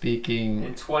am speaking.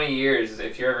 In 20 years,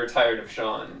 if you're ever tired of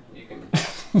Sean, you can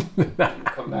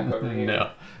come back over here.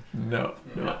 No.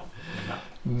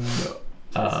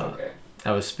 That's okay.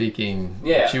 I was speaking.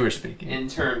 Yeah. You were speaking. In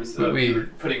terms of you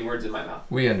putting words in my mouth.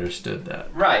 We understood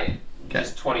that. Right. Okay.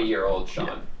 Just 20-year-old Sean.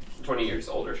 Yeah. 20 years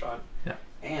older Sean. Yeah.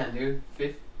 Man, dude.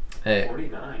 Hey.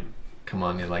 49. Come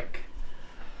on,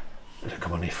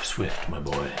 come on, Swift, my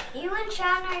boy. You and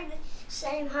Sean are the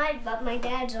same height, but my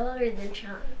dad's older than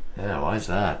Sean. Yeah, why is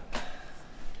that?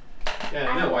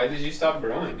 Yeah, I know. Why did you stop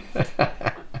growing?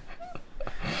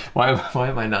 Why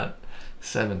am I not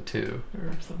 7'2"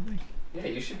 or something? Yeah,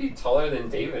 you should be taller than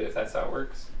David if that's how it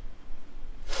works.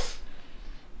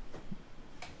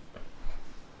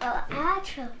 Well,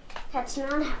 actually, that's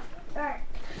not how it works.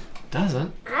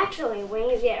 Doesn't. Actually, when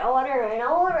you get older and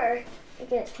older, it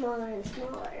gets smaller and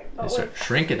smaller. But They start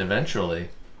shrinking eventually.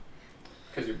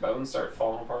 Because your bones start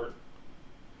falling apart.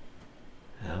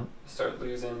 Yeah. You start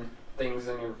losing things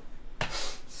in your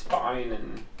spine,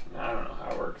 and I don't know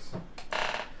how it works.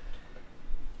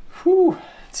 Whew.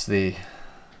 It's the,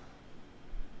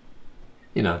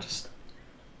 just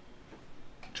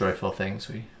joyful things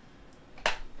we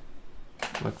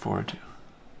look forward to.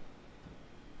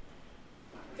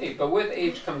 Hey, but with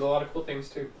age comes a lot of cool things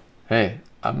too. Hey,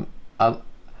 Like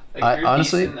you're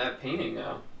honestly, decent at painting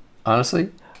now.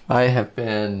 Honestly, I have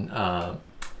been. I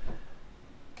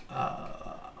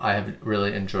have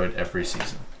really enjoyed every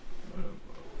season,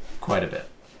 quite a bit.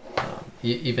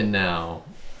 Even now,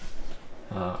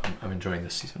 I'm enjoying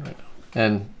this season right now,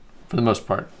 and for the most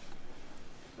part,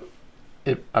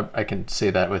 I can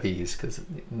say that with ease because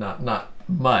not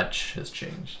much has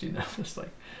changed. Just like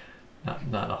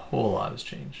not a whole lot has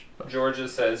changed. But. Georgia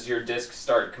says your discs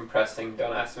start compressing.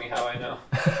 Don't ask me how I know.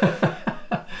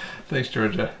 Thanks,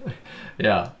 Georgia.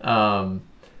 Yeah. I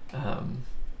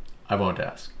won't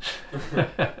ask.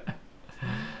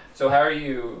 So how are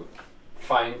you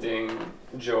finding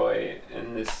joy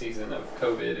in this season of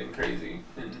COVID and crazy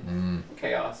and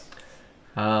chaos?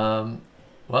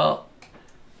 Well,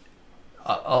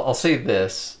 I'll say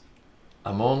this.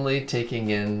 I'm only taking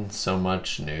in so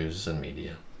much news and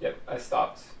media. Yep, I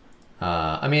stopped.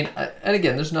 I mean, and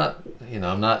again, there's not,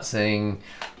 I'm not saying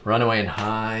run away and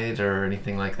hide or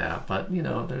anything like that, but,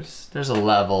 there's a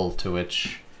level to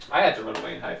which... I had to run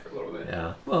away and hide for a little bit.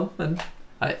 Yeah, well, and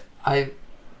I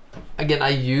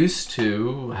used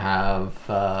to have,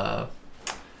 I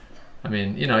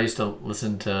used to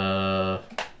listen to,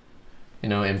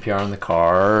 NPR in the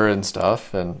car and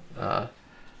stuff, and I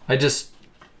just,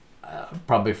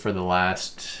 probably for the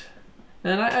last,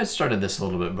 and I started this a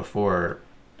little bit before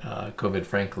COVID,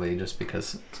 frankly, just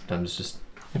because sometimes just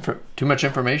too much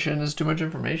information is too much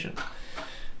information.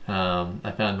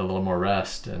 I found a little more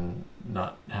rest and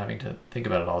not having to think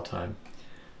about it all the time,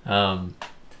 or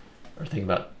think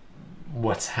about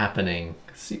what's happening.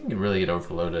 So you can really get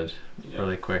overloaded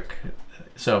really quick.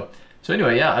 So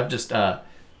anyway, yeah, I've just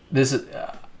this is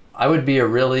I would be a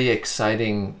really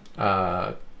exciting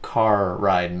car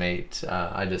ride mate.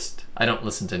 I don't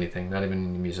listen to anything, not even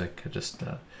any music. I just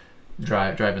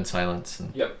drive in silence.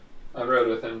 And yep, I rode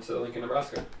with him to Lincoln,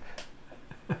 Nebraska.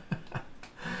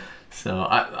 So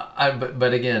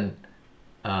but again,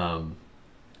 I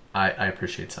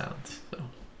appreciate silence. So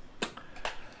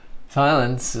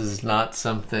silence is not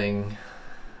something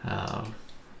that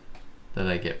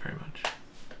I get very much.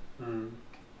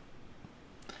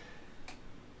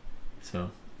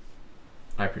 So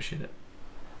I appreciate it.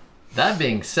 That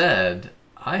being said,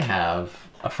 I have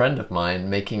a friend of mine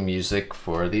making music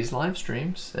for these live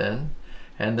streams, and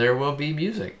there will be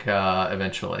music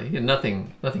eventually.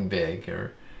 Nothing big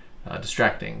or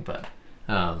distracting, but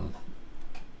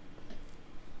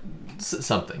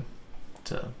something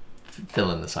to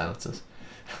fill in the silences,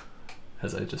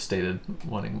 as I just stated,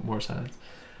 wanting more silence.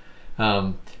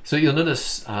 So you'll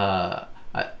notice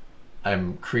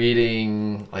I'm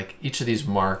creating, like, each of these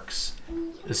marks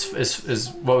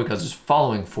is what we call just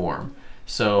following form.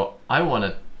 So I want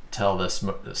to tell this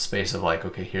space of, like,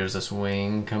 okay, here's this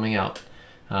wing coming out,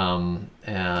 and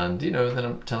then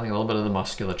I'm telling a little bit of the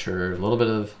musculature, a little bit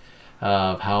of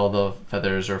how the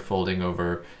feathers are folding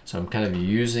over. So I'm kind of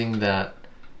using that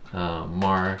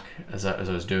mark as I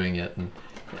was doing it, and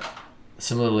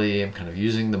similarly I'm kind of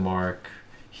using the mark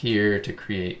here to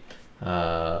create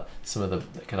some of the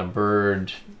kind of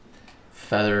bird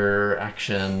feather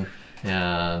action,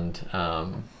 and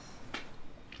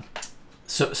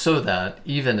so that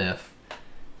even if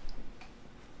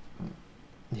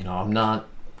I'm not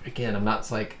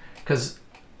like, because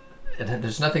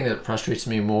there's nothing that frustrates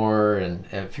me more, and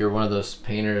if you're one of those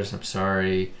painters, I'm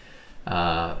sorry,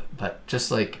 but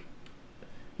just like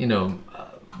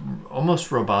almost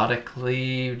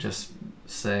robotically just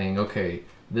saying, okay,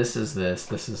 this is this,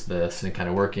 and kind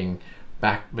of working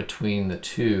back between the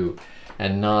two,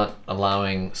 and not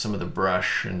allowing some of the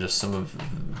brush and just some of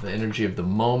the energy of the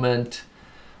moment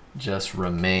just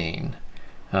remain,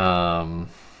 and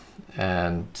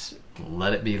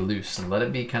let it be loose and let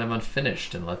it be kind of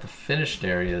unfinished, and let the finished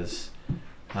areas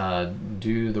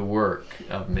do the work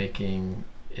of making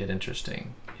it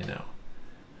interesting,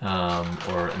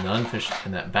 or in the unfinished,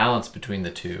 and that balance between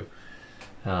the two.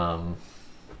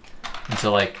 And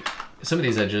so, like, some of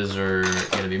these edges are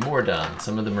going to be more done,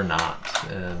 some of them are not,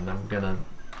 and I'm going to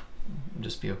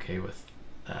just be okay with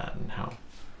that and how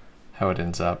it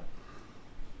ends up.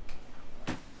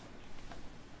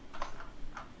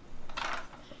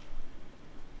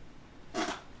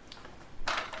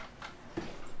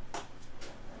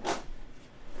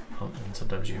 Oh, and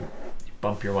sometimes you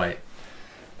bump your white.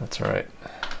 That's all right.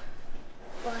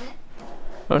 What?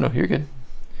 Oh, no, you're good.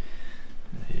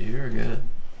 You're good.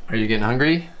 Are you getting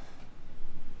hungry?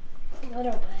 A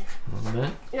little bit. A little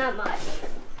bit? Not much.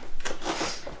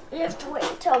 You have to wait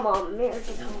until Mom and Mary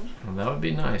get home. Well, that would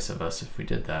be nice of us if we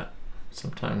did that.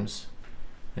 Sometimes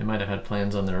they might have had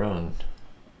plans on their own.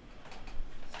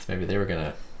 So maybe they were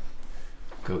gonna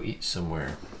go eat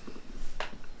somewhere.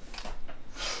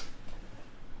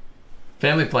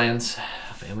 Family plans.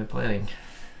 Family planning.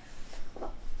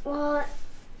 Well,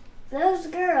 those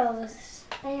girls,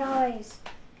 they always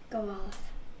go off.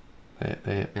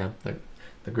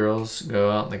 The girls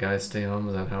go out and the guys stay home.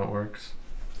 Is that how it works?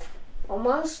 Well,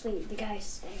 mostly the guys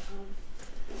stay home.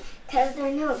 Because there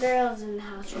are no girls in the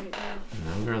house right now.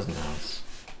 No girls in the house.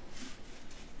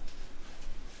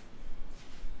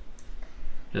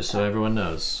 Just so everyone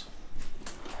knows.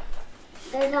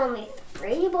 There's only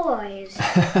 3 boys.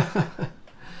 Well,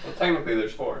 technically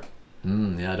there's 4.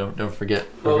 Yeah, don't forget.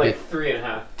 Well, Don't like forget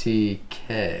 3.5.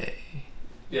 TK.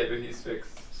 Yeah, but he's 6.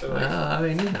 So like, Well, I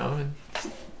mean, you know,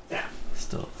 yeah.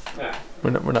 still. Yeah. We're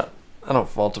not. I don't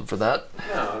fault him for that.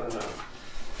 No.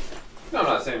 No, I'm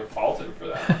not saying fault him for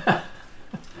that. I'm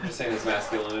just saying his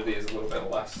masculinity is a little bit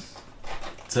less.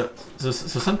 So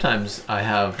sometimes I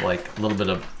have like a little bit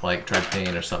of like dry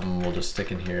paint or something. We'll just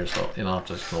stick in here, so I'll have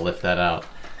to just lift that out.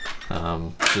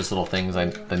 Just little things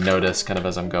I notice kind of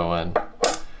as I'm going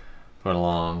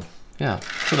along. Yeah,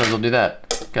 sometimes I'll do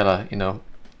that. Got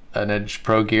an Edge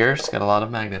Pro gear. It's got a lot of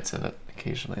magnets in it.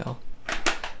 Occasionally I'll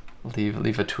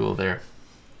leave a tool there.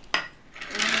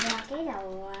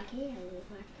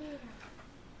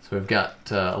 So we've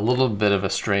got a little bit of a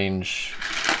strange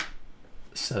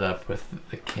setup with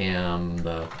the cam.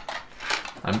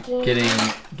 I'm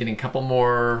getting a couple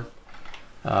more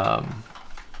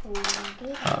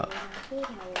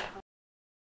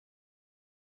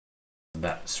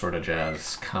that sort of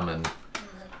jazz coming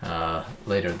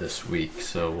later this week.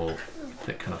 So we'll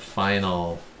the kind of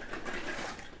final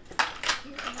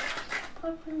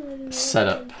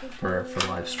setup for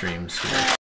live streams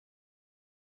here.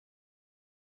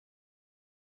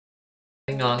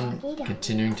 On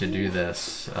continuing to do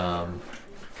this,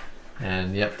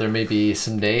 and yep, there may be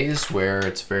some days where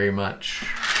it's very much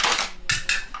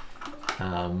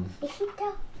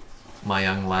my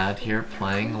young lad here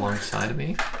playing alongside of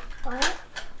me. What?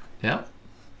 Yep.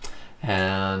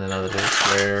 And another days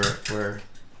where we're,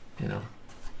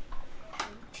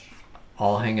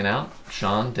 all hanging out.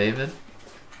 Sean, David.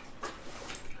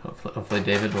 Hopefully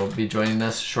David will be joining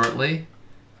us shortly.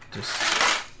 Just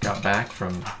got back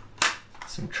from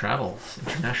some travels,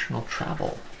 international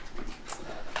travel.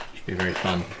 Should be very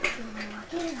fun.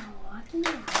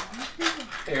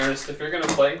 Hey Ernest, if you're gonna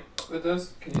play with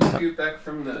us, can you scoot back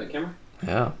from the camera?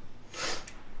 Yeah.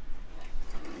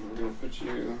 I'm gonna put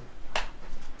you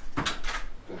back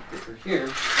over here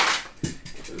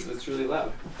because it's really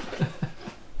loud.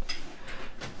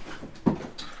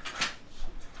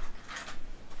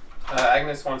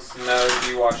 Agnes wants to know,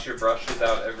 do you wash your brushes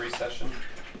out every session?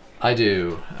 I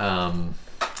do.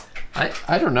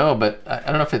 I don't know, but I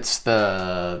don't know if it's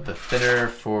the thinner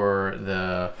for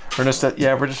the Ernest.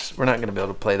 Yeah, we're not gonna be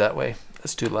able to play that way.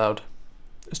 It's too loud.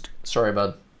 Sorry,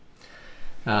 bud.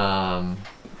 I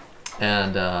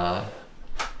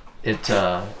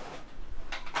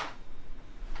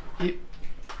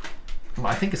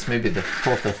think it's maybe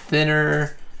both the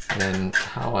thinner and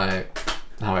how I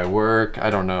work. I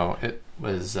don't know. It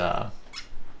was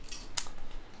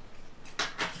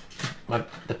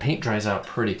the paint dries out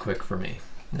pretty quick for me,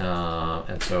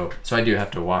 and so I do have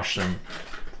to wash them,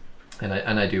 and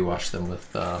I do wash them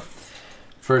with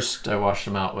first I wash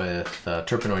them out with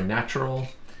Terpenoid Natural,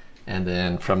 and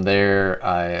then from there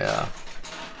I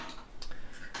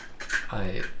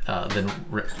then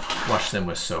wash them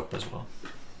with soap as well.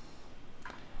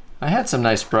 I had some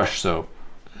nice brush soap,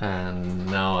 and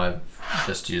now I'm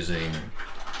just using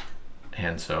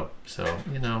hand soap. So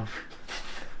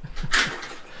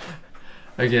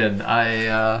again,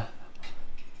 my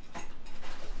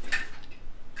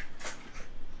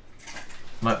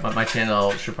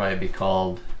channel should probably be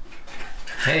called,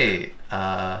 "Hey,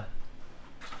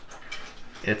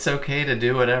 it's okay to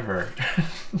do whatever.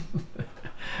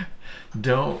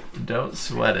 Don't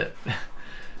sweat it.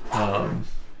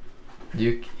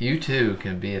 You too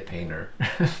can be a painter.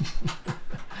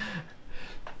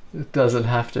 It doesn't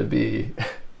have to be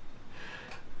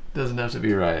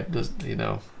right.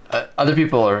 Other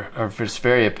people are just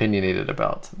very opinionated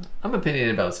about. I'm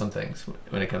opinionated about some things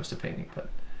when it comes to painting, but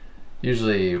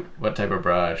usually what type of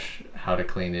brush, how to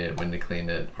clean it, when to clean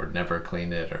it, or never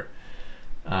clean it, or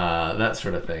that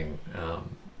sort of thing.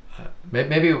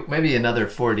 Maybe another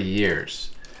 40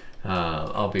 years,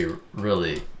 I'll be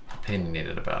really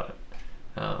opinionated about it.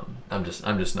 I'm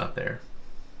just not there.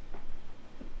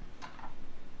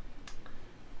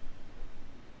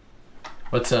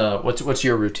 What's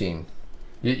your routine?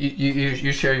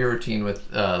 You share your routine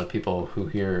with the people who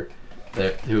hear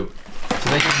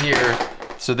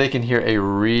so they can hear a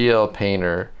real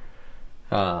painter,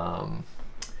 and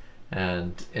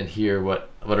hear what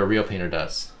a real painter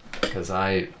does. Because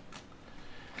I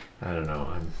don't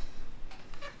know.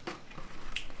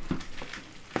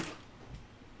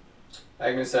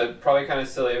 Agnes said, probably kind of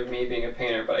silly of me being a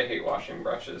painter, but I hate washing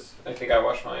brushes. I think I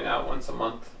wash mine out once a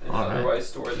month and otherwise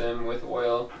store them with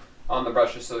oil on the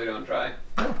brushes so they don't dry.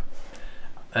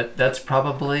 that's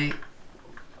probably,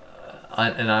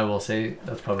 and I will say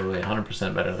that's probably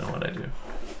 100% better than what I do.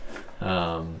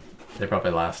 They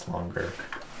probably last longer,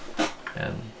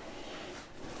 and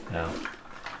yeah,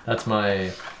 that's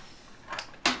my.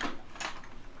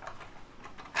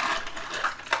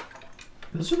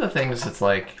 Those are the things. It's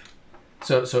like,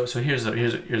 so here's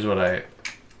what I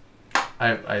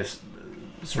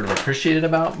sort of appreciated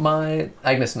about my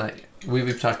Agnes and I.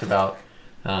 We've talked about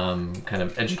kind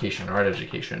of education, art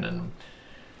education, and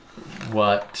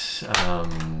what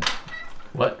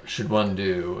should one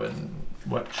do, and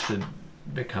what should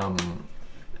become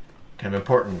kind of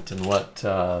important, and what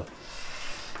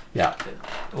yeah,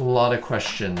 a lot of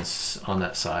questions on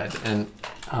that side. And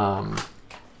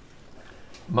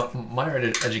my art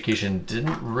education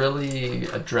didn't really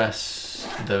address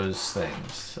those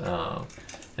things.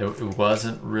 It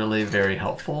wasn't really very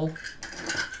helpful,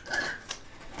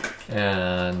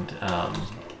 and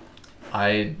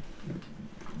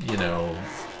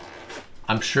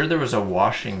I'm sure there was a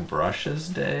washing brushes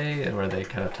day where they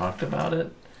kind of talked about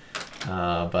it,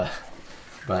 but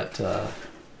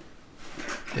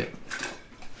it,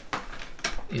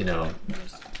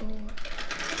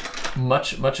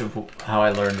 much of how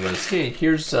I learned was, hey,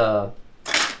 here's some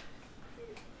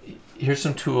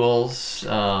tools,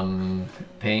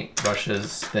 paint,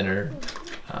 brushes, thinner,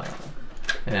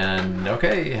 and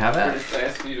okay, have at it. I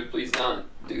ask you to please not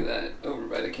do that over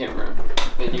by the camera,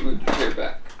 and you move your chair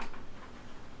back.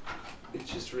 It's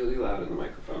just really loud in the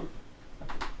microphone.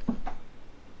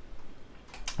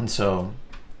 And so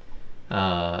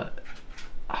a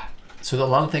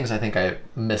lot of things I think I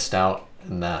missed out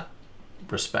in that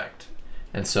respect,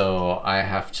 and so I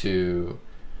have to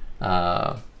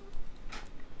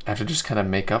just kind of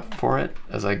make up for it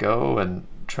as I go and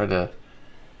try to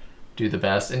do the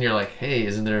best. And you're like, hey,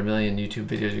 isn't there a million YouTube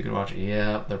videos you can watch?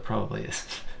 Yeah, there probably is.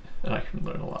 And I can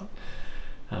learn a lot.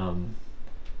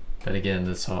 But again,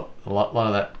 a lot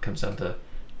of that comes down to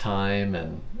time,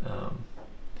 and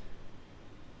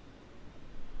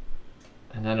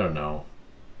I don't know.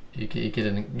 You get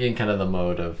in kind of the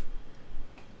mode of,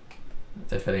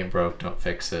 if it ain't broke, don't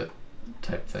fix it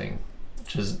type thing,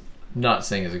 which is not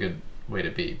saying is a good way to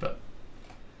be, but.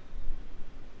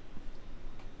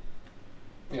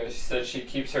 Yeah, she said she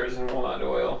keeps hers in walnut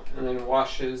oil and then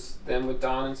washes them with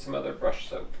Dawn and some other brush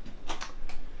soap.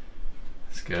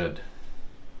 That's good.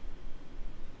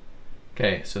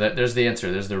 Okay, so there's the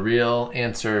answer. There's the real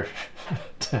answer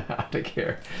to how to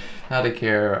care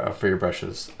for your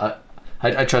brushes.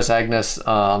 I trust Agnes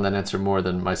on that answer more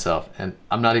than myself, and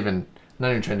I'm not even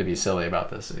trying to be silly about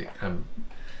this.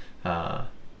 I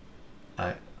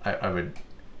would,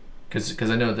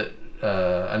 because I know that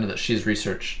she's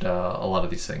researched a lot of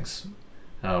these things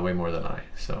way more than I.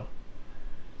 So.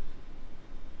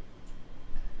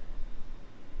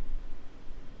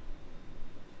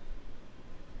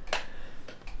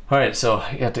 All right, so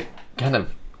you have to kind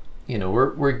of,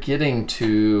 we're getting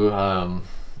to,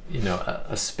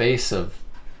 a space of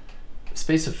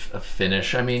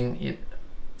finish. I mean,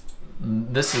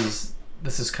 this is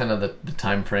kind of the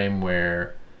time frame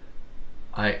where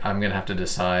I'm gonna have to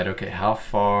decide, okay, how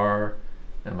far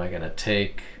am I gonna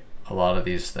take a lot of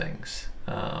these things,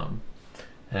 and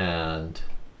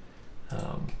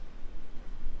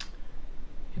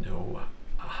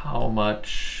how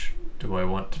much do I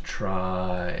want to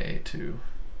try to,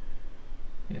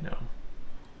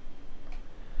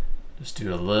 just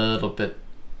do a little bit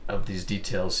of these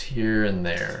details here and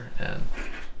there, and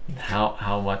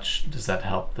how much does that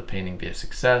help the painting be a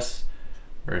success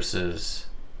versus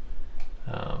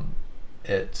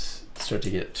it start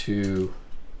to get too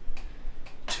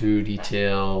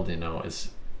detailed, when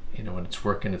it's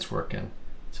working, it's working.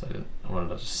 So I wanted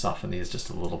to just soften these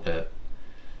just a little bit.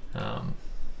 And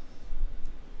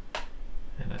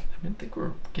I think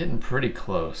we're getting pretty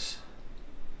close.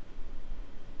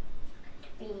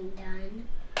 Being done.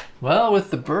 Well, with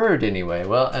the bird anyway.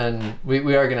 Well, and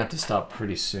we are gonna have to stop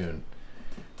pretty soon.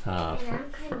 I'm kind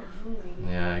of hungry.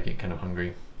 Yeah, I get kind of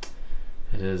hungry.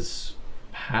 It is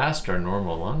past our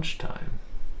normal lunch time,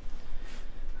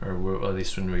 or at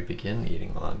least when we begin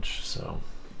eating lunch. So.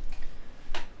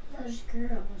 Those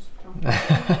girls.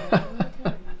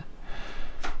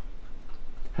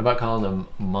 How about calling them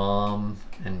Mom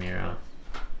and Mira?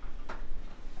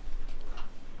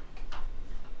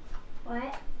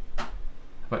 What? How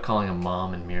about calling them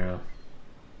Mom and Mira?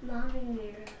 Mom and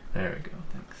Mira. There we go,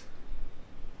 thanks.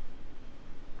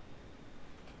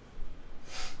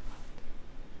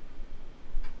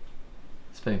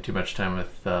 Spending too much time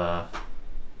with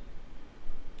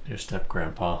your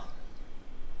step-grandpa.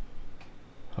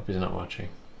 Hope he's not watching.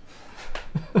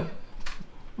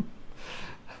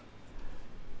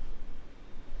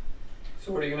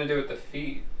 What are you gonna do with the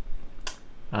feet?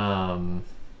 Do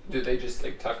they just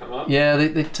like tuck them up? Yeah,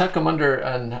 they tuck them under,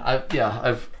 and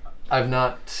I've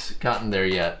not gotten there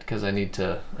yet because I need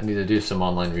to do some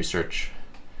online research.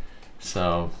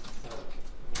 So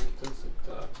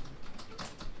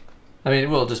I mean,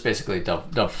 we'll just basically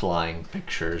dove flying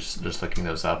pictures, just looking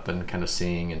those up and kind of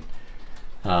seeing,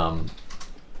 and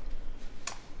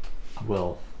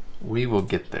we will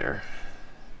get there.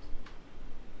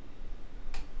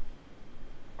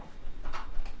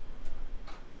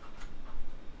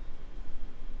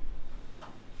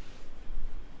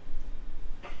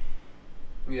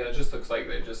 Yeah, it just looks like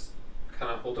they just kind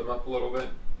of hold them up a little bit.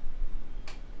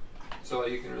 So all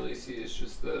you can really see is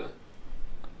just the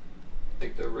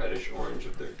reddish orange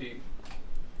of their feet.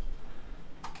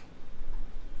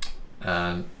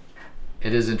 And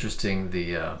it is interesting,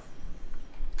 the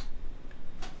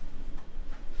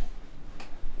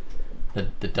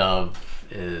dove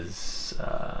is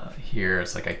here.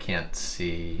 It's like I can't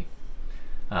see.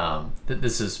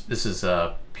 This is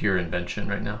pure invention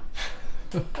right now,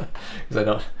 because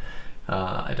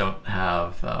I don't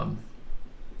have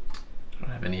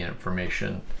any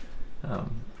information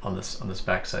on this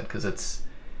backside, because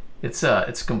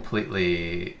it's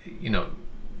completely, you know,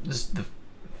 just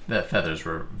the feathers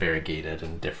were variegated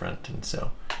and different, and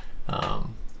so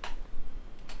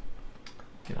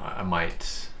you know, I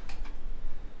might,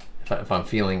 if I'm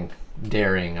feeling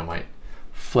daring, I might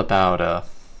flip out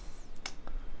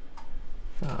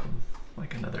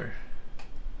like another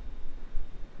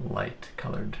light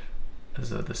colored, as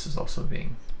though this is also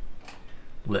being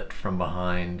lit from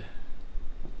behind.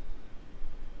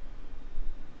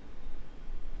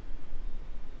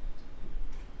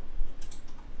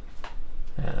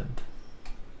 And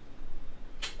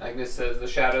Agnes says the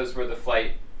shadows where the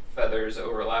flight feathers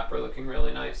overlap are looking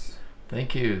really nice.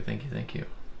 Thank you, thank you, thank you.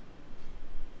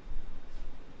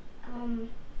 I'm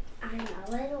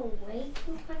a little way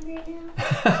too hungry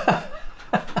now.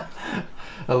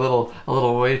 a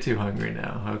little way too hungry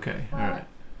now. Okay, Well, all right.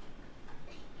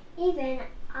 Even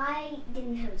I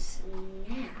didn't have a snack.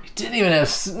 You didn't even have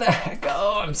snack.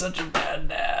 Oh, I'm such a bad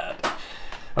dad.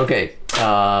 Okay,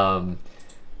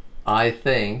 I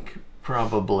think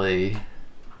probably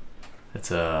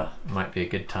might be a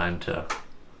good time to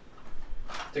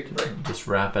Take a break. just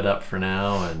wrap it up for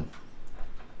now. And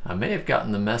I may have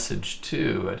gotten the message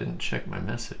too. I didn't check my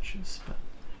messages, but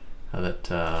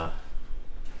that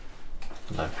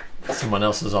someone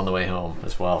else is on the way home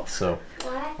as well. So,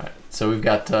 What? all right. So we've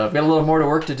got a little more to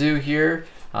work to do here.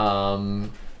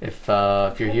 If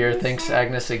you're here, thanks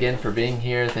Agnes again for being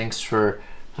here. Thanks for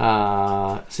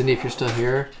Cindy, if you're still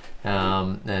here,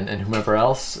 and whomever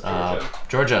else.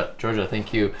 Georgia,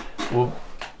 thank you. We'll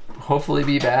hopefully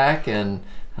be back in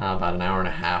about an hour and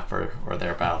a half or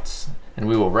thereabouts, and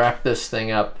we will wrap this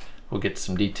thing up. We'll get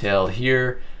some detail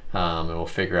here, and we'll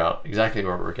figure out exactly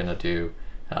what we're gonna do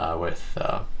with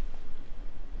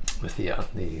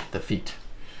the feet.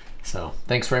 So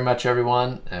thanks very much,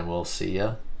 everyone, and we'll see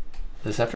you this afternoon.